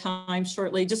run out of time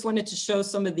shortly, just wanted to show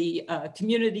some of the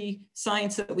community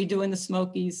science that we do in the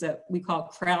Smokies that we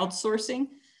call crowdsourcing.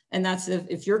 And that's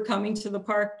if you're coming to the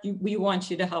park, we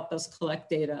want you to help us collect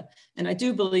data. And I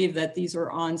do believe that these are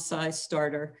on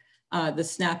SciStarter. The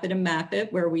Snap It and Map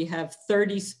It, where we have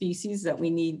 30 species that we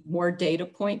need more data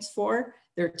points for.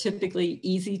 They're typically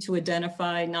easy to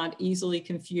identify, not easily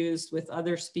confused with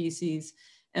other species.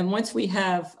 And once we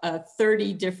have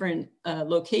 30 different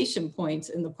location points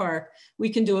in the park, we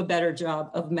can do a better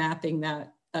job of mapping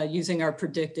that using our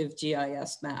predictive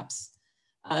GIS maps.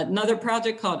 Another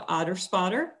project called Otter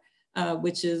Spotter,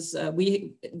 which is,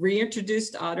 we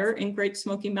reintroduced otter in Great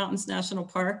Smoky Mountains National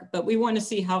Park, but we want to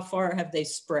see how far have they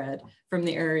spread from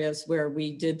the areas where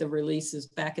we did the releases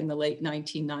back in the late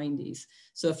 1990s.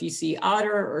 So if you see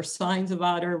otter or signs of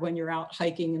otter when you're out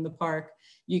hiking in the park,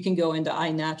 you can go into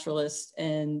iNaturalist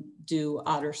and do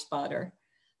Otter Spotter.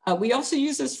 We also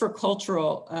use this for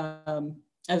cultural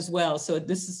as well. So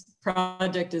this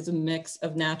project is a mix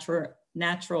of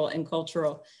natural and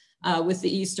cultural. With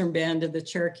the Eastern Band of the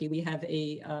Cherokee, we have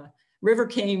a river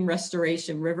cane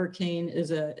restoration. River cane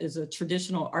is a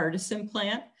traditional artisan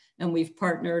plant, and we've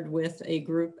partnered with a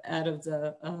group out of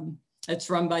the, it's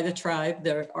run by the tribe,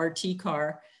 the RT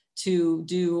car, to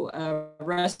do a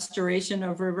restoration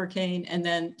of river cane, and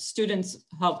then students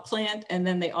help plant, and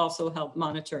then they also help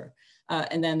monitor.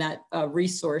 And then that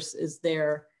resource is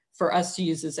there for us to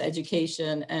use as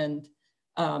education and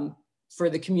for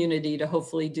the community to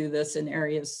hopefully do this in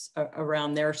areas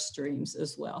around their streams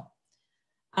as well.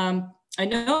 I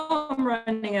know I'm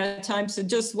running out of time, so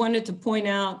just wanted to point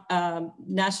out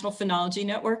National Phenology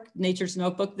Network, Nature's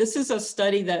Notebook. This is a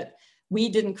study that we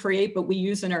didn't create, but we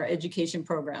use in our education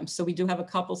program. So we do have a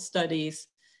couple studies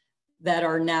that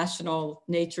are national.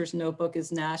 Nature's Notebook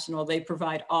is national. They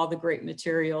provide all the great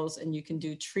materials, and you can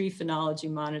do tree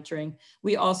phenology monitoring.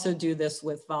 We also do this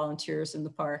with volunteers in the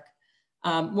park.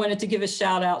 Wanted to give a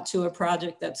shout out to a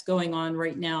project that's going on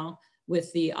right now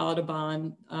with the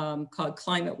Audubon called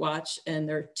Climate Watch, and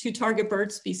there are 2 target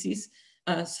bird species.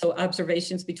 So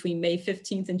observations between May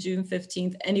 15th and June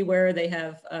 15th, anywhere they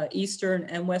have eastern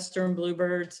and western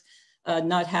bluebirds,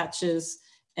 nuthatches,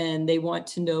 and they want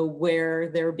to know where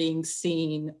they're being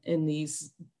seen in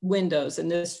these windows. And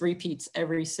this repeats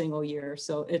every single year.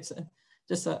 So it's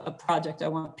just a project I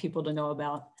want people to know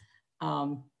about.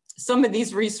 Some of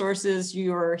these resources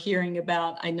you're hearing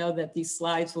about, I know that these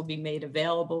slides will be made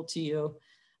available to you.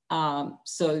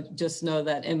 So just know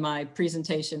that in my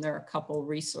presentation, there are a couple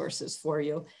resources for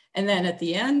you. And then at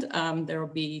the end, there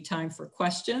will be time for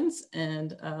questions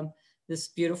and this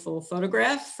beautiful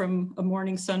photograph from a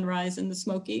morning sunrise in the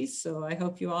Smokies. So I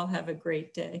hope you all have a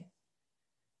great day.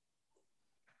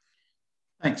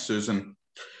 Thanks, Susan.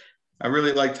 I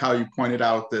really liked how you pointed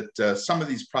out that some of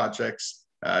these projects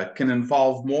can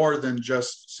involve more than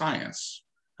just science.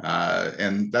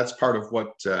 And that's part of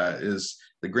what is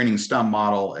the greening STEM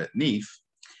model at NEEF,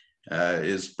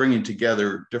 is bringing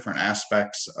together different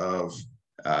aspects of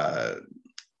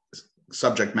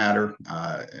subject matter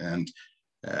and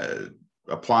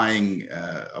applying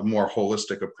a more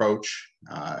holistic approach.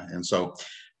 And so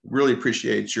really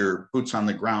appreciate your boots on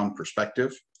the ground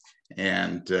perspective,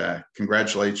 and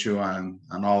congratulate you on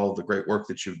all of the great work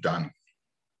that you've done.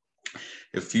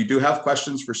 If you do have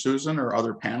questions for Susan or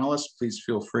other panelists, please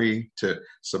feel free to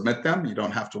submit them. You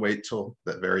don't have to wait till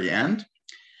the very end.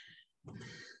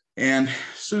 And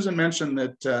Susan mentioned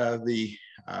that the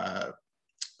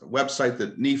website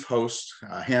that NEEF hosts,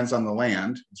 Hands on the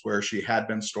Land, is where she had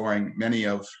been storing many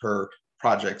of her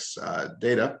projects'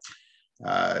 data.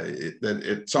 That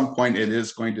at some point it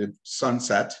is going to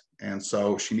sunset, and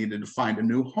so she needed to find a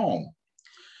new home,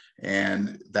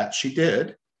 and that she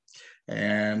did.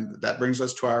 And that brings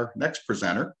us to our next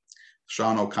presenter,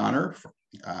 Sean O'Connor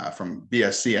from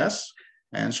BSCS.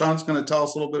 And Sean's going to tell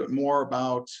us a little bit more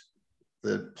about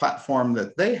the platform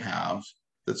that they have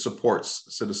that supports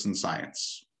citizen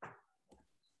science.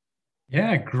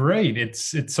 Yeah, great.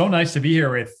 It's so nice to be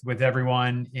here with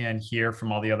everyone and hear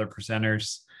from all the other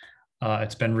presenters.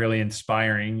 It's been really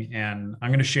inspiring. And I'm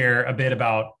going to share a bit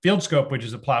about FieldScope, which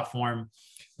is a platform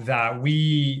that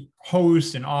we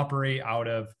host and operate out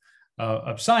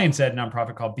of Science Ed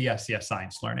nonprofit called BSCS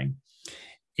Science Learning.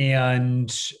 And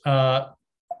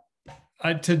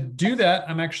to do that,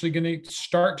 I'm actually going to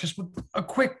start just with a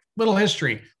quick little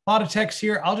history. A lot of text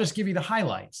here. I'll just give you the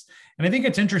highlights. And I think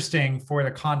it's interesting for the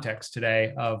context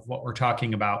today of what we're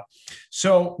talking about.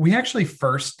 So we actually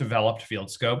first developed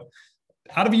FieldScope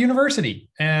out of a university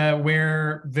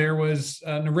where there was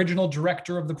an original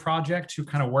director of the project who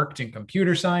kind of worked in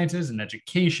computer sciences and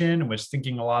education and was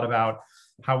thinking a lot about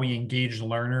how we engage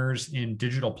learners in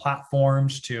digital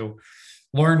platforms to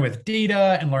learn with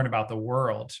data and learn about the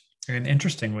world. And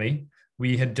interestingly,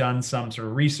 we had done some sort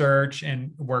of research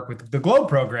and work with the GLOBE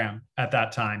program at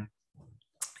that time.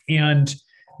 And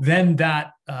then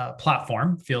that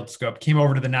platform, FieldScope, came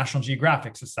over to the National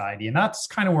Geographic Society, and that's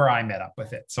kind of where I met up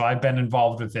with it. So I've been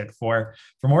involved with it for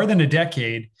more than a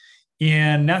decade.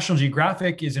 And National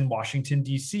Geographic is in Washington,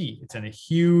 D.C. It's in a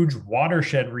huge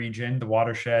watershed region, the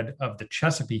watershed of the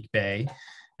Chesapeake Bay.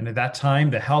 And at that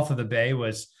time, the health of the bay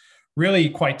was really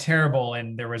quite terrible.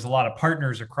 And there was a lot of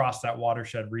partners across that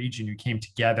watershed region who came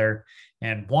together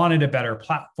and wanted a better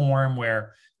platform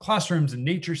where classrooms and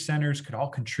nature centers could all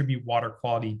contribute water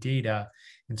quality data.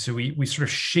 And so we sort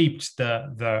of shaped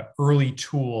the early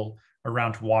tool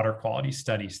around water quality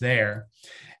studies there.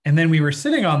 And then we were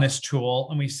sitting on this tool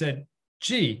and we said,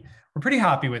 gee, we're pretty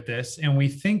happy with this. And we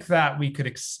think that we could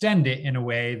extend it in a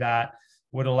way that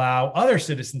would allow other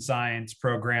citizen science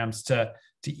programs to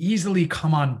easily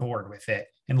come on board with it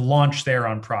and launch their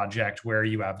own project where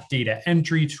you have data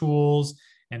entry tools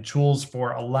and tools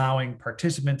for allowing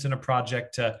participants in a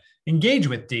project to engage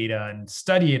with data and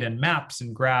study it in maps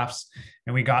and graphs.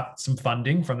 And we got some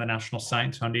funding from the National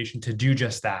Science Foundation to do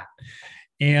just that.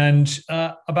 And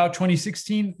about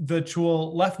 2016, the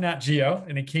tool left Nat Geo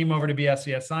and it came over to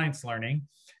BSCS Science Learning.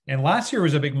 And last year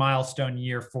was a big milestone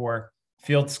year for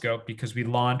FieldScope because we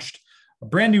launched a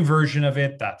brand new version of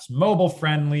it that's mobile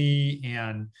friendly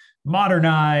and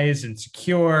modernized and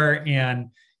secure. And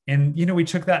you know, we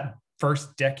took that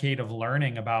first decade of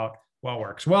learning about what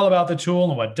works well about the tool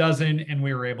and what doesn't, and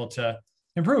we were able to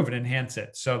improve and enhance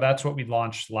it. So that's what we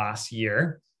launched last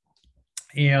year.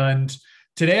 And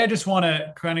today I just want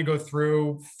to kind of go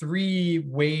through 3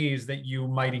 ways that you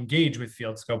might engage with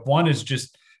FieldScope. One is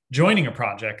just joining a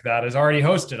project that is already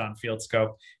hosted on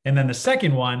FieldScope. And then the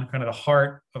second one, kind of the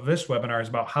heart of this webinar, is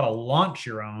about how to launch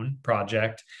your own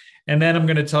project. And then I'm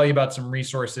going to tell you about some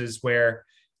resources where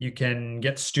you can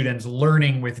get students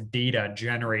learning with data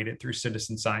generated through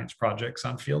citizen science projects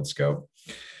on FieldScope.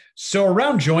 So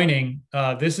around joining,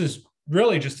 this is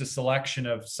really just a selection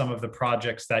of some of the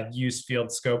projects that use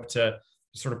FieldScope to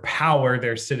sort of power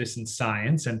their citizen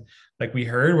science. And like we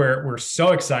heard, we're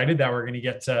so excited that we're going to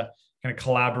get to kind of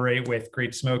collaborate with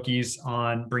Great Smokies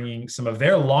on bringing some of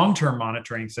their long-term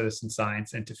monitoring citizen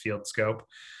science into FieldScope.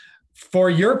 For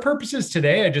your purposes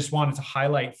today, I just wanted to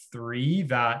highlight 3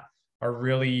 that are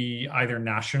really either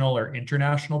national or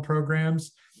international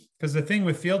programs. Because the thing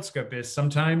with FieldScope is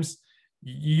sometimes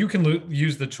you can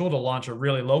use the tool to launch a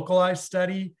really localized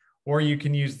study, or you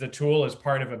can use the tool as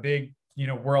part of a big,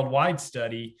 worldwide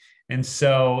study. And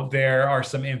so there are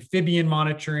some amphibian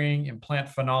monitoring and plant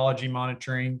phenology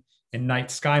monitoring and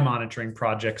night sky monitoring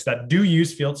projects that do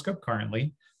use FieldScope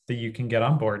currently that you can get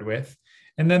on board with.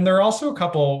 And then there are also a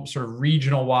couple sort of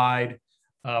regional wide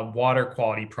water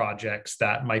quality projects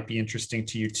that might be interesting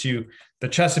to you too. The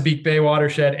Chesapeake Bay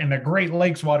watershed and the Great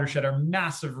Lakes watershed are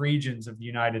massive regions of the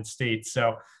United States.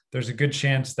 So there's a good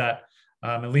chance that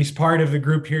at least part of the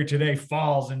group here today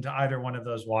falls into either one of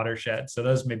those watersheds. So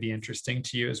those may be interesting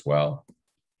to you as well.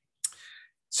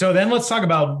 So then let's talk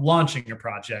about launching a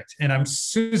project. And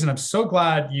Susan, I'm so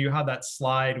glad you had that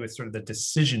slide with sort of the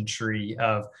decision tree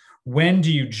of when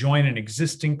do you join an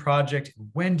existing project?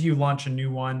 When do you launch a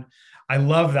new one? I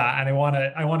love that. And I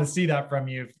want to see that from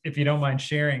you if you don't mind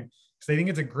sharing, because I think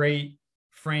it's a great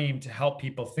frame to help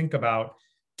people think about,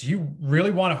 do you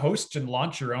really want to host and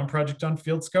launch your own project on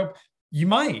FieldScope? You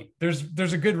might.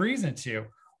 There's a good reason to.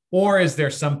 Or is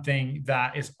there something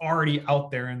that is already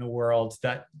out there in the world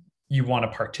that you want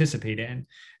to participate in?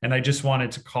 And I just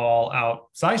wanted to call out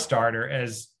SciStarter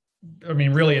as, I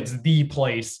mean, really it's the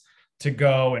place to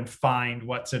go and find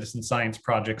what citizen science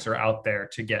projects are out there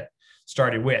to get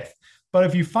started with. But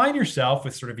if you find yourself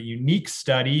with sort of a unique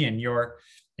study in your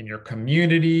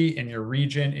community, in your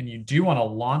region, and you do want to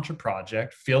launch a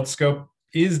project, FieldScope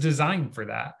is designed for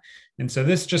that. And so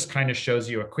this just kind of shows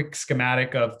you a quick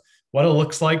schematic of what it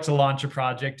looks like to launch a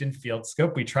project in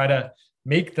FieldScope. We try to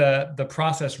make the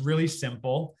process really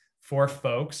simple for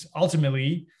folks.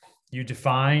 Ultimately, you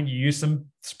use some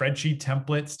spreadsheet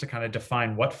templates to kind of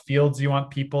define what fields you want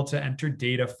people to enter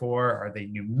data for. Are they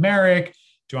numeric?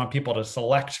 Do you want people to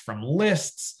select from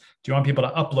lists? Do you want people to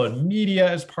upload media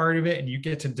as part of it? And you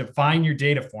get to define your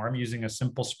data form using a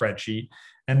simple spreadsheet.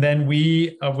 And then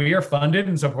we are funded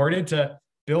and supported to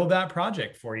build that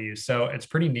project for you. So it's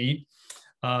pretty neat.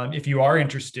 If you are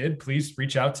interested, please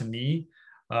reach out to me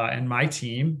and my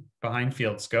team behind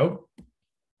FieldScope.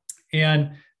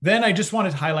 And then I just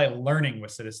wanted to highlight learning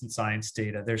with citizen science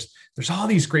data. There's all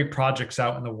these great projects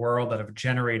out in the world that have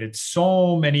generated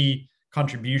so many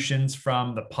contributions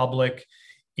from the public.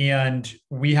 And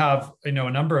we have, a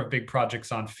number of big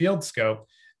projects on FieldScope.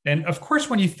 And of course,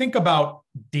 when you think about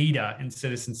data in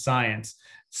citizen science,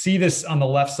 see this on the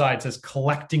left side says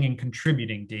collecting and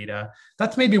contributing data.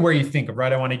 That's maybe where you think of,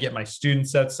 right? I want to get my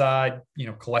students outside,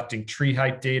 collecting tree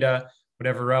height data,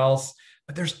 whatever else.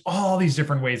 But there's all these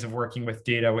different ways of working with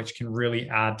data, which can really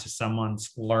add to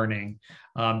someone's learning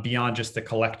beyond just the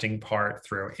collecting part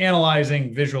through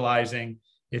analyzing, visualizing,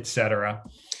 etc.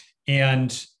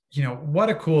 And what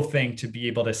a cool thing to be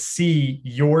able to see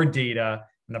your data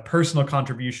and the personal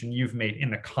contribution you've made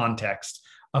in the context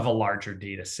of a larger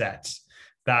data set.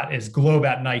 That is Globe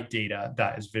at Night data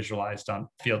that is visualized on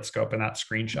FieldScope in that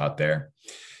screenshot there.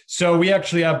 So we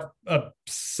actually have a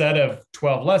set of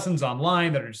 12 lessons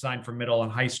online that are designed for middle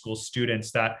and high school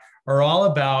students that are all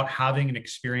about having an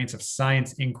experience of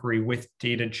science inquiry with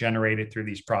data generated through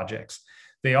these projects.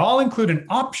 They all include an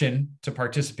option to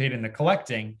participate in the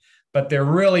collecting, but they're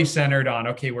really centered on,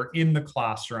 okay, we're in the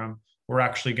classroom. We're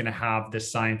actually going to have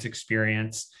this science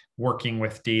experience working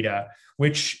with data,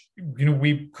 which,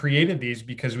 we created these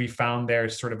because we found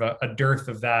there's sort of a dearth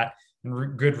of that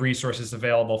and good resources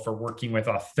available for working with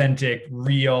authentic,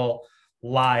 real,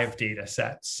 live data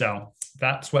sets. So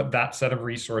that's what that set of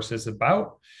resources is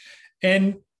about.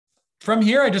 And from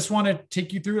here, I just want to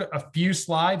take you through a few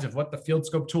slides of what the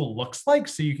FieldScope tool looks like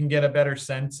so you can get a better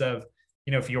sense of,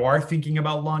 if you are thinking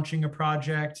about launching a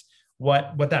project,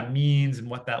 what that means and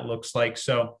what that looks like.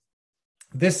 So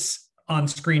this on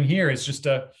screen here is just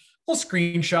a little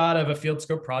screenshot of a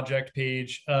FieldScope project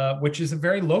page, which is a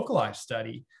very localized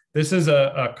study. This is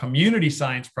a community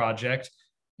science project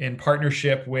in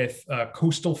partnership with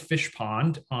Coastal Fish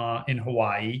Pond in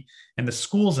Hawaii and the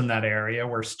schools in that area,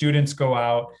 where students go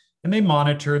out and they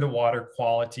monitor the water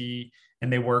quality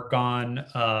and they work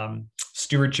on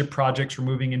stewardship projects,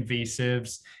 removing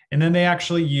invasives. And then they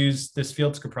actually use this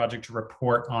FieldScope project to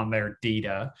report on their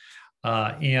data.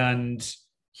 And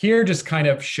here just kind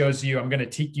of shows you, I'm going to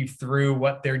take you through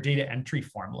what their data entry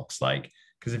form looks like.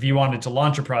 Because if you wanted to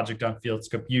launch a project on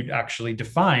FieldScope, you'd actually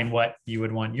define what you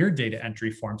would want your data entry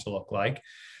form to look like.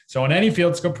 So on any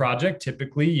FieldScope project,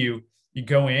 typically you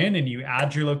go in and you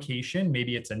add your location.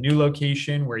 Maybe it's a new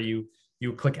location where you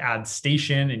click add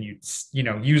station and you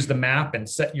use the map and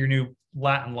set your new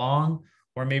lat and long.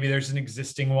 Or maybe there's an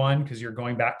existing one because you're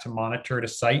going back to monitor at a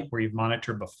site where you've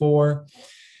monitored before.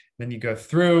 Then you go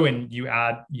through and you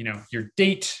add, your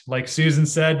date. Like Susan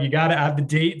said, you got to add the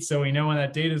date so we know when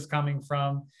that data is coming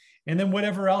from. And then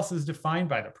whatever else is defined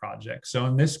by the project. So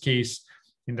in this case,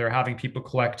 they're having people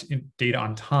collect data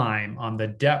on time, on the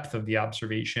depth of the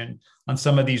observation, on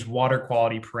some of these water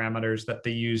quality parameters that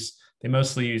they use. They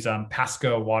mostly use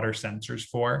Pasco water sensors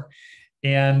for.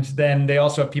 And then they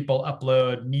also have people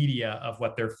upload media of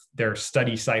what their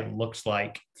study site looks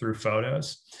like through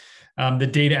photos. The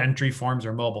data entry forms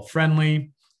are mobile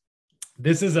friendly.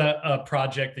 This is a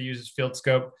project that uses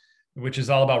FieldScope, which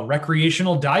is all about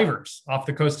recreational divers off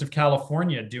the coast of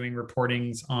California doing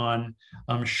reportings on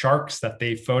sharks that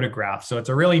they photograph. So it's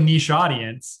a really niche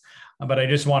audience, but I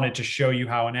just wanted to show you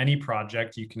how in any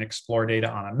project you can explore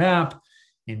data on a map,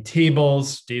 in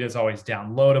tables. Data is always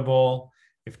downloadable.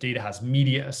 If data has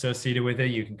media associated with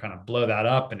it, you can kind of blow that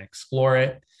up and explore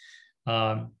it.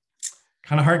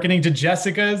 Kind of hearkening to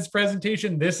Jessica's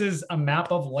presentation, this is a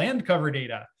map of land cover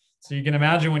data. So you can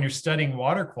imagine when you're studying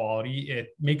water quality, it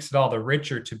makes it all the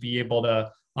richer to be able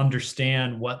to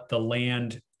understand what the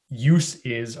land use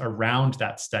is around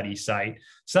that study site.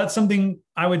 So that's something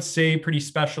I would say pretty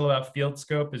special about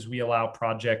FieldScope is we allow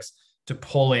projects to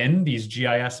pull in these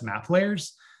GIS map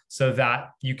layers so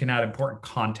that you can add important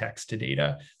context to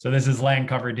data. So this is land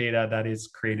cover data that is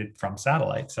created from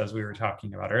satellites, as we were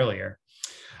talking about earlier.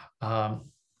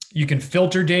 You can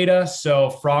filter data. So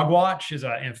FrogWatch is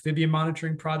an amphibian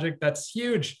monitoring project that's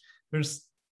huge. There's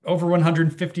over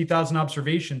 150,000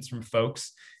 observations from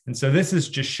folks. And so this is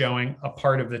just showing a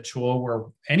part of the tool where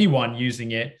anyone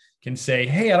using it can say,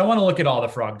 hey, I don't want to look at all the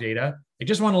frog data. I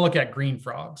just want to look at green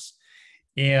frogs.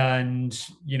 And,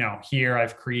 you know, here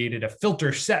I've created a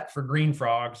filter set for green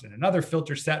frogs and another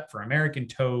filter set for American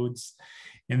toads.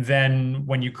 And then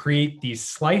when you create these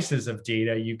slices of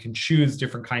data, you can choose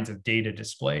different kinds of data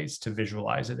displays to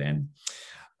visualize it in.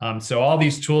 So all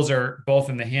these tools are both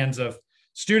in the hands of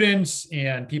students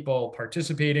and people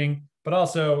participating, but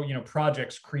also, you know,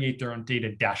 projects create their own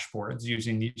data dashboards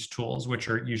using these tools, which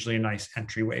are usually a nice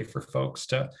entryway for folks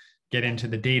to get into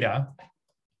the data.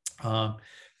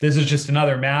 This is just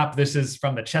another map. This is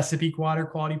from the Chesapeake Water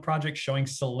Quality Project showing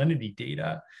salinity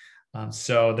data.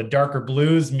 So the darker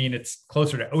blues mean it's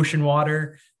closer to ocean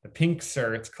water. The pinks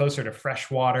are it's closer to fresh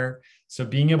water. So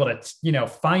being able to, you know,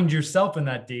 find yourself in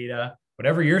that data,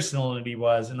 whatever your salinity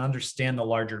was, and understand the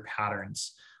larger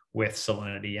patterns with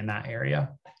salinity in that area.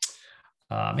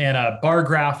 And a bar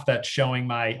graph that's showing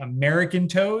my American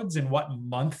toads and what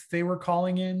month they were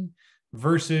calling in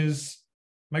versus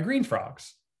my green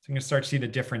frogs. So you can start to see the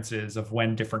differences of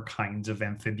when different kinds of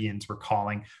amphibians were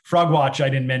calling. FrogWatch, I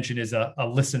didn't mention, is a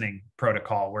listening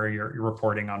protocol where you're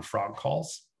reporting on frog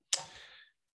calls.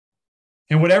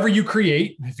 And whatever you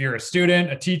create, if you're a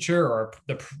student, a teacher, or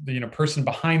the person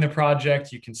behind the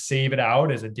project, you can save it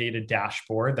out as a data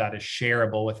dashboard that is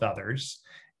shareable with others.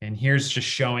 And here's just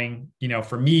showing, you know,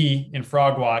 for me in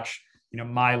FrogWatch, you know,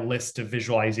 my list of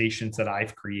visualizations that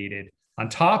I've created. On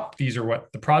top, these are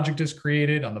what the project has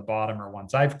created. On the bottom are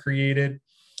ones I've created.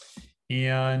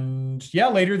 And yeah,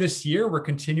 later this year, we're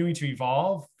continuing to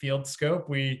evolve FieldScope.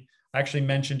 We actually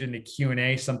mentioned in the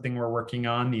Q&A something we're working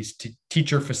on, these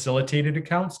teacher facilitated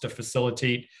accounts to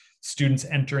facilitate students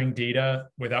entering data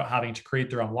without having to create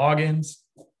their own logins.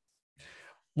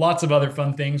 Lots of other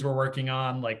fun things we're working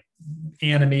on, like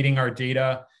animating our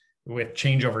data with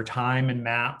change over time and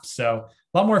maps. So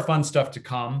a lot more fun stuff to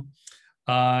come.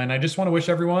 And I just want to wish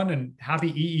everyone a happy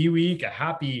EE week, a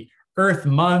happy Earth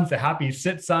month, a happy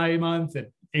SciStarter month.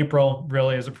 April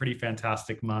really is a pretty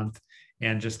fantastic month.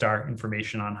 And just our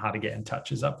information on how to get in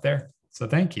touch is up there. So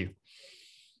thank you.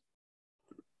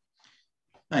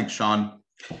 Thanks, Sean.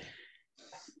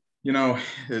 You know,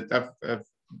 I've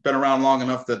been around long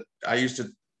enough that I used to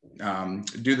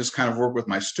do this kind of work with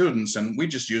my students, and we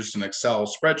just used an Excel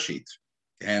spreadsheet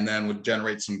and then would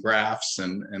generate some graphs.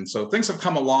 And so things have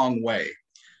come a long way.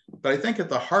 But I think at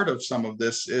the heart of some of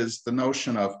this is the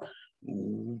notion of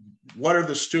what are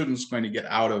the students going to get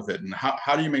out of it, and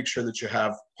how do you make sure that you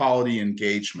have quality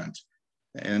engagement?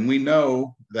 And we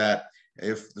know that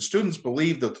if the students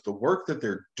believe that the work that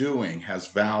they're doing has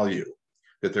value,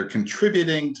 that they're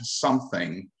contributing to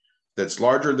something that's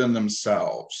larger than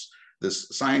themselves, this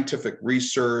scientific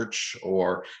research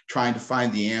or trying to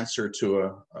find the answer to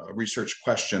a research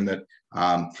question, that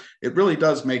it really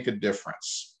does make a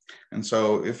difference. And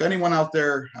so if anyone out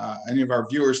there, any of our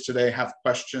viewers today have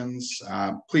questions,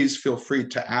 please feel free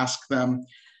to ask them.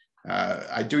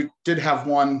 I did have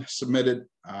one submitted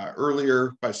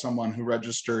earlier by someone who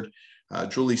registered,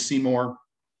 Julie Seymour.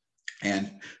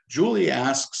 And Julie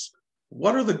asks,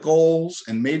 what are the goals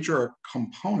and major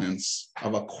components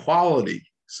of a quality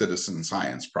citizen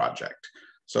science project?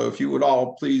 So if you would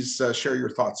all please share your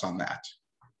thoughts on that.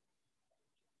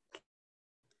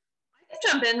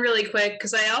 Jump in really quick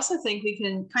because I also think we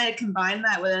can kind of combine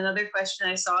that with another question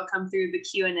I saw come through the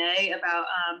Q&A about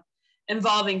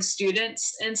involving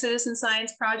students in citizen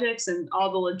science projects and all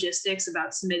the logistics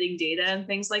about submitting data and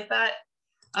things like that.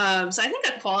 So I think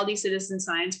a quality citizen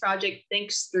science project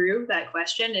thinks through that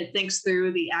question. It thinks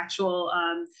through the actual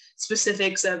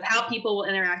specifics of how people will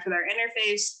interact with our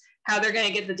interface, how they're going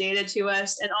to get the data to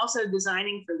us, and also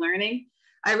designing for learning.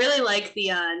 I really like the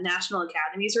National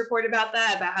Academies report about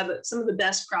that, about how some of the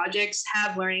best projects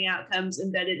have learning outcomes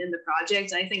embedded in the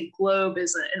project. I think GLOBE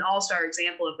is an all-star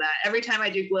example of that. Every time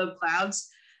I do GLOBE clouds,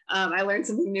 I learn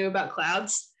something new about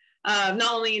clouds.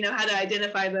 Not only, you know, how to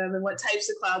identify them and what types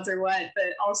of clouds are what,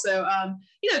 but also,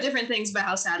 you know, different things about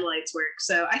how satellites work.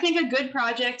 So I think a good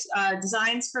project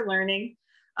designs for learning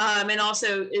and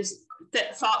also is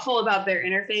thoughtful about their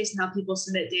interface and how people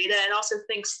submit data, and also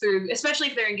thinks through, especially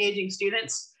if they're engaging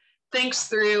students, thinks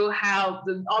through how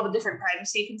all the different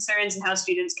privacy concerns and how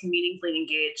students can meaningfully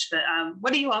engage. But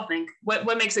what do you all think?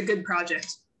 What makes a good project?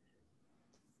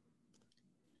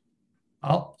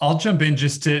 I'll jump in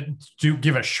just to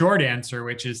give a short answer,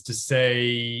 which is to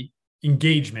say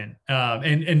engagement,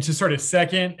 and to sort of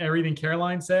second everything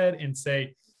Caroline said and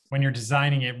say, when you're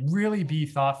designing it, really be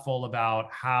thoughtful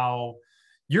about how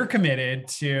you're committed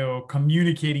to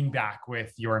communicating back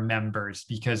with your members,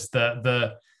 because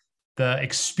the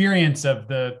experience of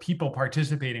the people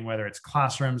participating, whether it's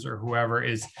classrooms or whoever,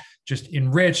 is just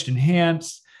enriched,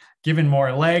 enhanced, given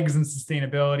more legs and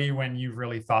sustainability when you've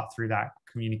really thought through that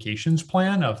communications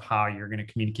plan of how you're going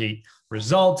to communicate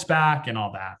results back and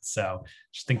all that. So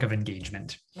just think of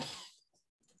engagement.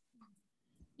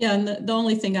 Yeah, and the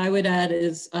only thing I would add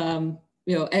is,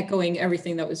 echoing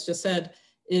everything that was just said,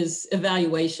 is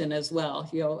evaluation as well.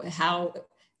 How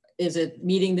is it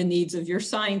meeting the needs of your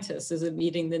scientists? Is it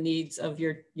meeting the needs of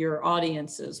your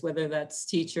audiences, whether that's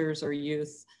teachers or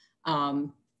youth,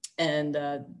 and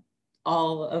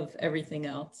all of everything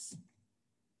else?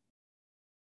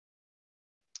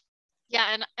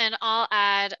 Yeah, and I'll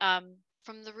add,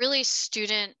 from the really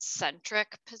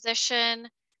student-centric position,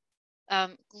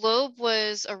 GLOBE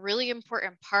was a really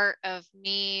important part of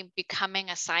me becoming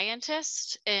a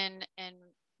scientist and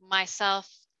myself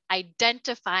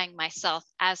identifying myself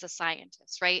as a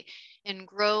scientist, right? And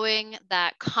growing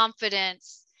that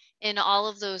confidence in all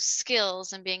of those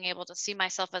skills and being able to see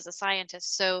myself as a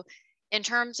scientist. So in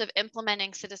terms of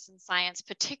implementing citizen science,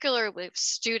 particularly with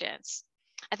students,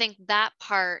 I think that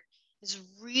part is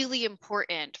really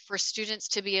important for students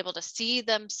to be able to see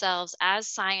themselves as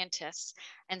scientists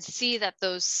and see that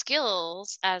those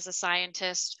skills as a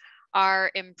scientist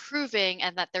are improving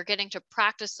and that they're getting to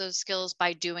practice those skills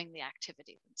by doing the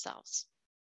activity themselves.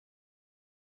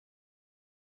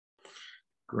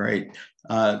 Great.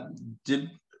 Did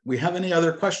we have any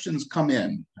other questions come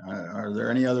in? Are there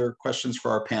any other questions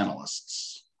for our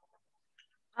panelists?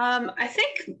 I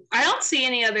think I don't see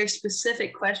any other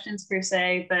specific questions per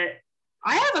se, but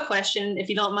I have a question, if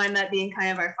you don't mind that being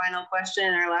kind of our final question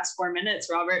in our last 4 minutes,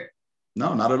 Robert.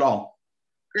 No, not at all.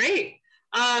 Great.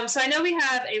 So I know we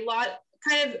have a lot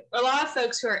of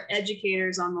folks who are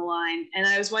educators on the line, and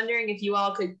I was wondering if you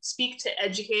all could speak to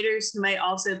educators who might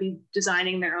also be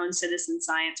designing their own citizen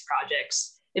science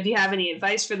projects. If you have any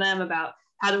advice for them about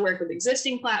how to work with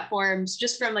existing platforms,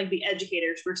 just from like the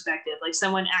educator's perspective, like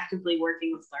someone actively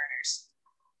working with learners.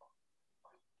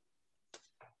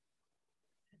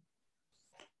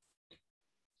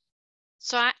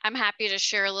 So I'm happy to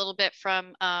share a little bit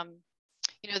from,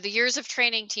 the years of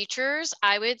training teachers.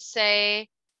 I would say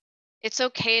it's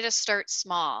okay to start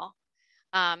small.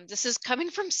 This is coming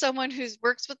from someone who's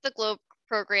works with the GLOBE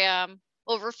program,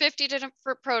 over 50 different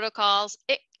protocols.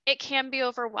 It can be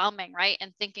overwhelming, right?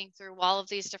 And thinking through all of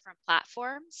these different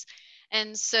platforms.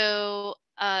 And so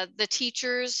the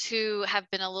teachers who have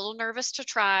been a little nervous to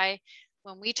try,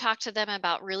 when we talk to them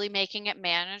about really making it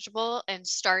manageable and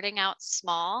starting out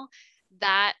small,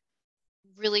 that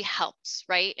really helps,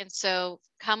 right? And so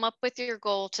come up with your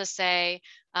goal to say,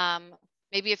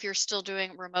 maybe if you're still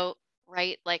doing remote,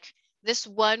 right? Like this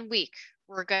 1 week,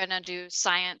 we're gonna do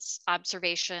science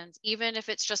observations, even if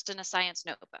it's just in a science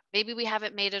notebook. Maybe we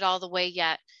haven't made it all the way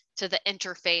yet to the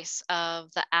interface of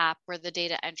the app or the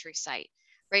data entry site,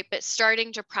 right? But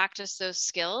starting to practice those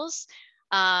skills.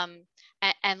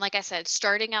 And like I said,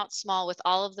 starting out small with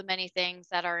all of the many things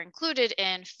that are included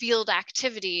in field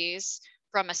activities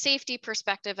from a safety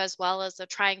perspective, as well as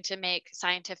trying to make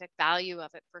scientific value of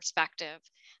it perspective.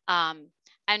 And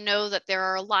know that there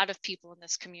are a lot of people in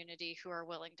this community who are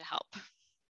willing to help.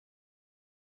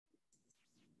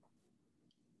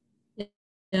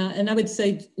 Yeah, and I would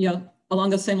say, along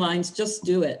the same lines, just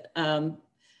do it.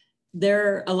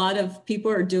 There are a lot of people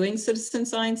are doing citizen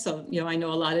science. So, I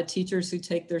know a lot of teachers who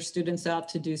take their students out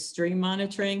to do stream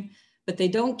monitoring, but they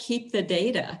don't keep the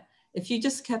data. If you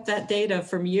just kept that data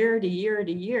from year to year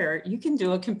to year, you can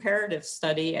do a comparative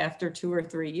study after 2 or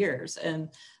 3 years. And,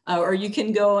 or you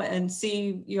can go and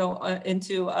see,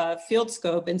 into a field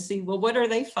scope and see, well, what are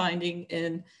they finding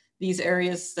in these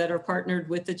areas that are partnered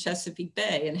with the Chesapeake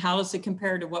Bay, and how does it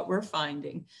compare to what we're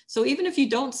finding? So even if you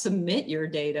don't submit your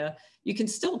data, you can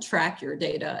still track your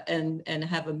data and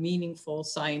have a meaningful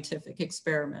scientific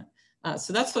experiment.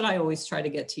 So that's what I always try to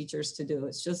get teachers to do.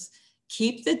 It's just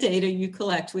keep the data you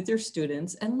collect with your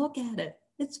students and look at it.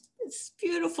 It's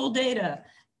beautiful data.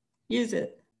 Use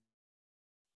it.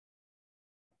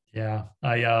 Yeah,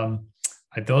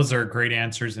 those are great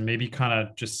answers, and maybe kind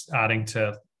of just adding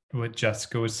to what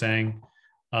Jessica was saying.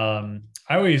 I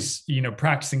always,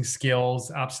 practicing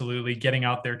skills, absolutely, getting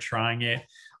out there, trying it.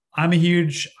 I'm a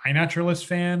huge iNaturalist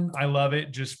fan. I love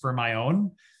it just for my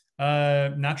own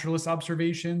naturalist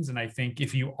observations. And I think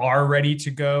if you are ready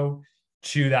to go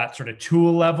to that sort of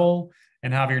tool level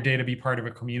and have your data be part of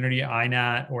a community,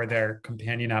 iNat or their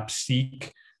companion app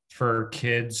Seek for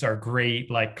kids are great,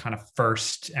 like kind of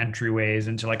first entryways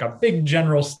into like a big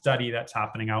general study that's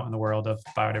happening out in the world of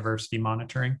biodiversity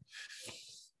monitoring.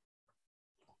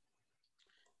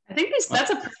 I think that's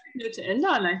a perfect note to end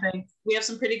on. I think we have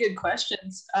some pretty good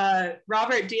questions.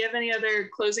 Robert, do you have any other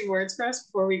closing words for us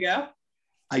before we go?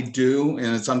 I do, and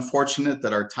it's unfortunate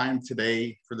that our time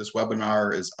today for this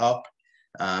webinar is up,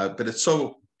 but it's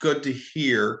so good to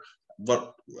hear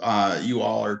what you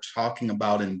all are talking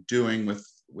about and doing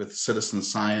with citizen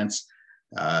science,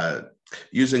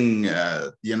 using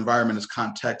the environment as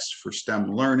context for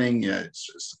STEM learning.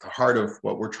 It's at the heart of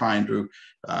what we're trying to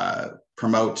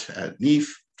promote at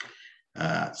NEEF.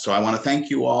 So I want to thank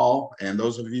you all and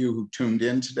those of you who tuned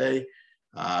in today.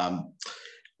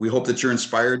 We hope that you're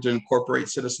inspired to incorporate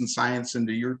citizen science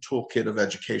into your toolkit of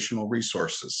educational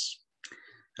resources.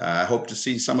 I hope to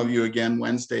see some of you again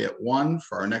Wednesday at 1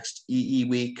 for our next EE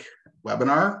Week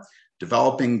webinar,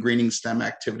 Developing Greening STEM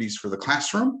Activities for the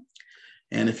Classroom.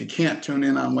 And if you can't tune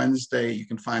in on Wednesday, you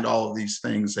can find all of these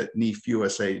things at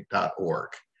neefusa.org.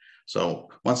 So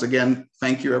once again,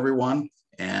 thank you everyone,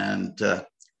 and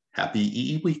happy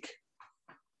EE Week.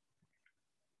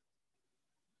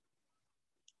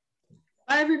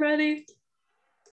 Bye, everybody.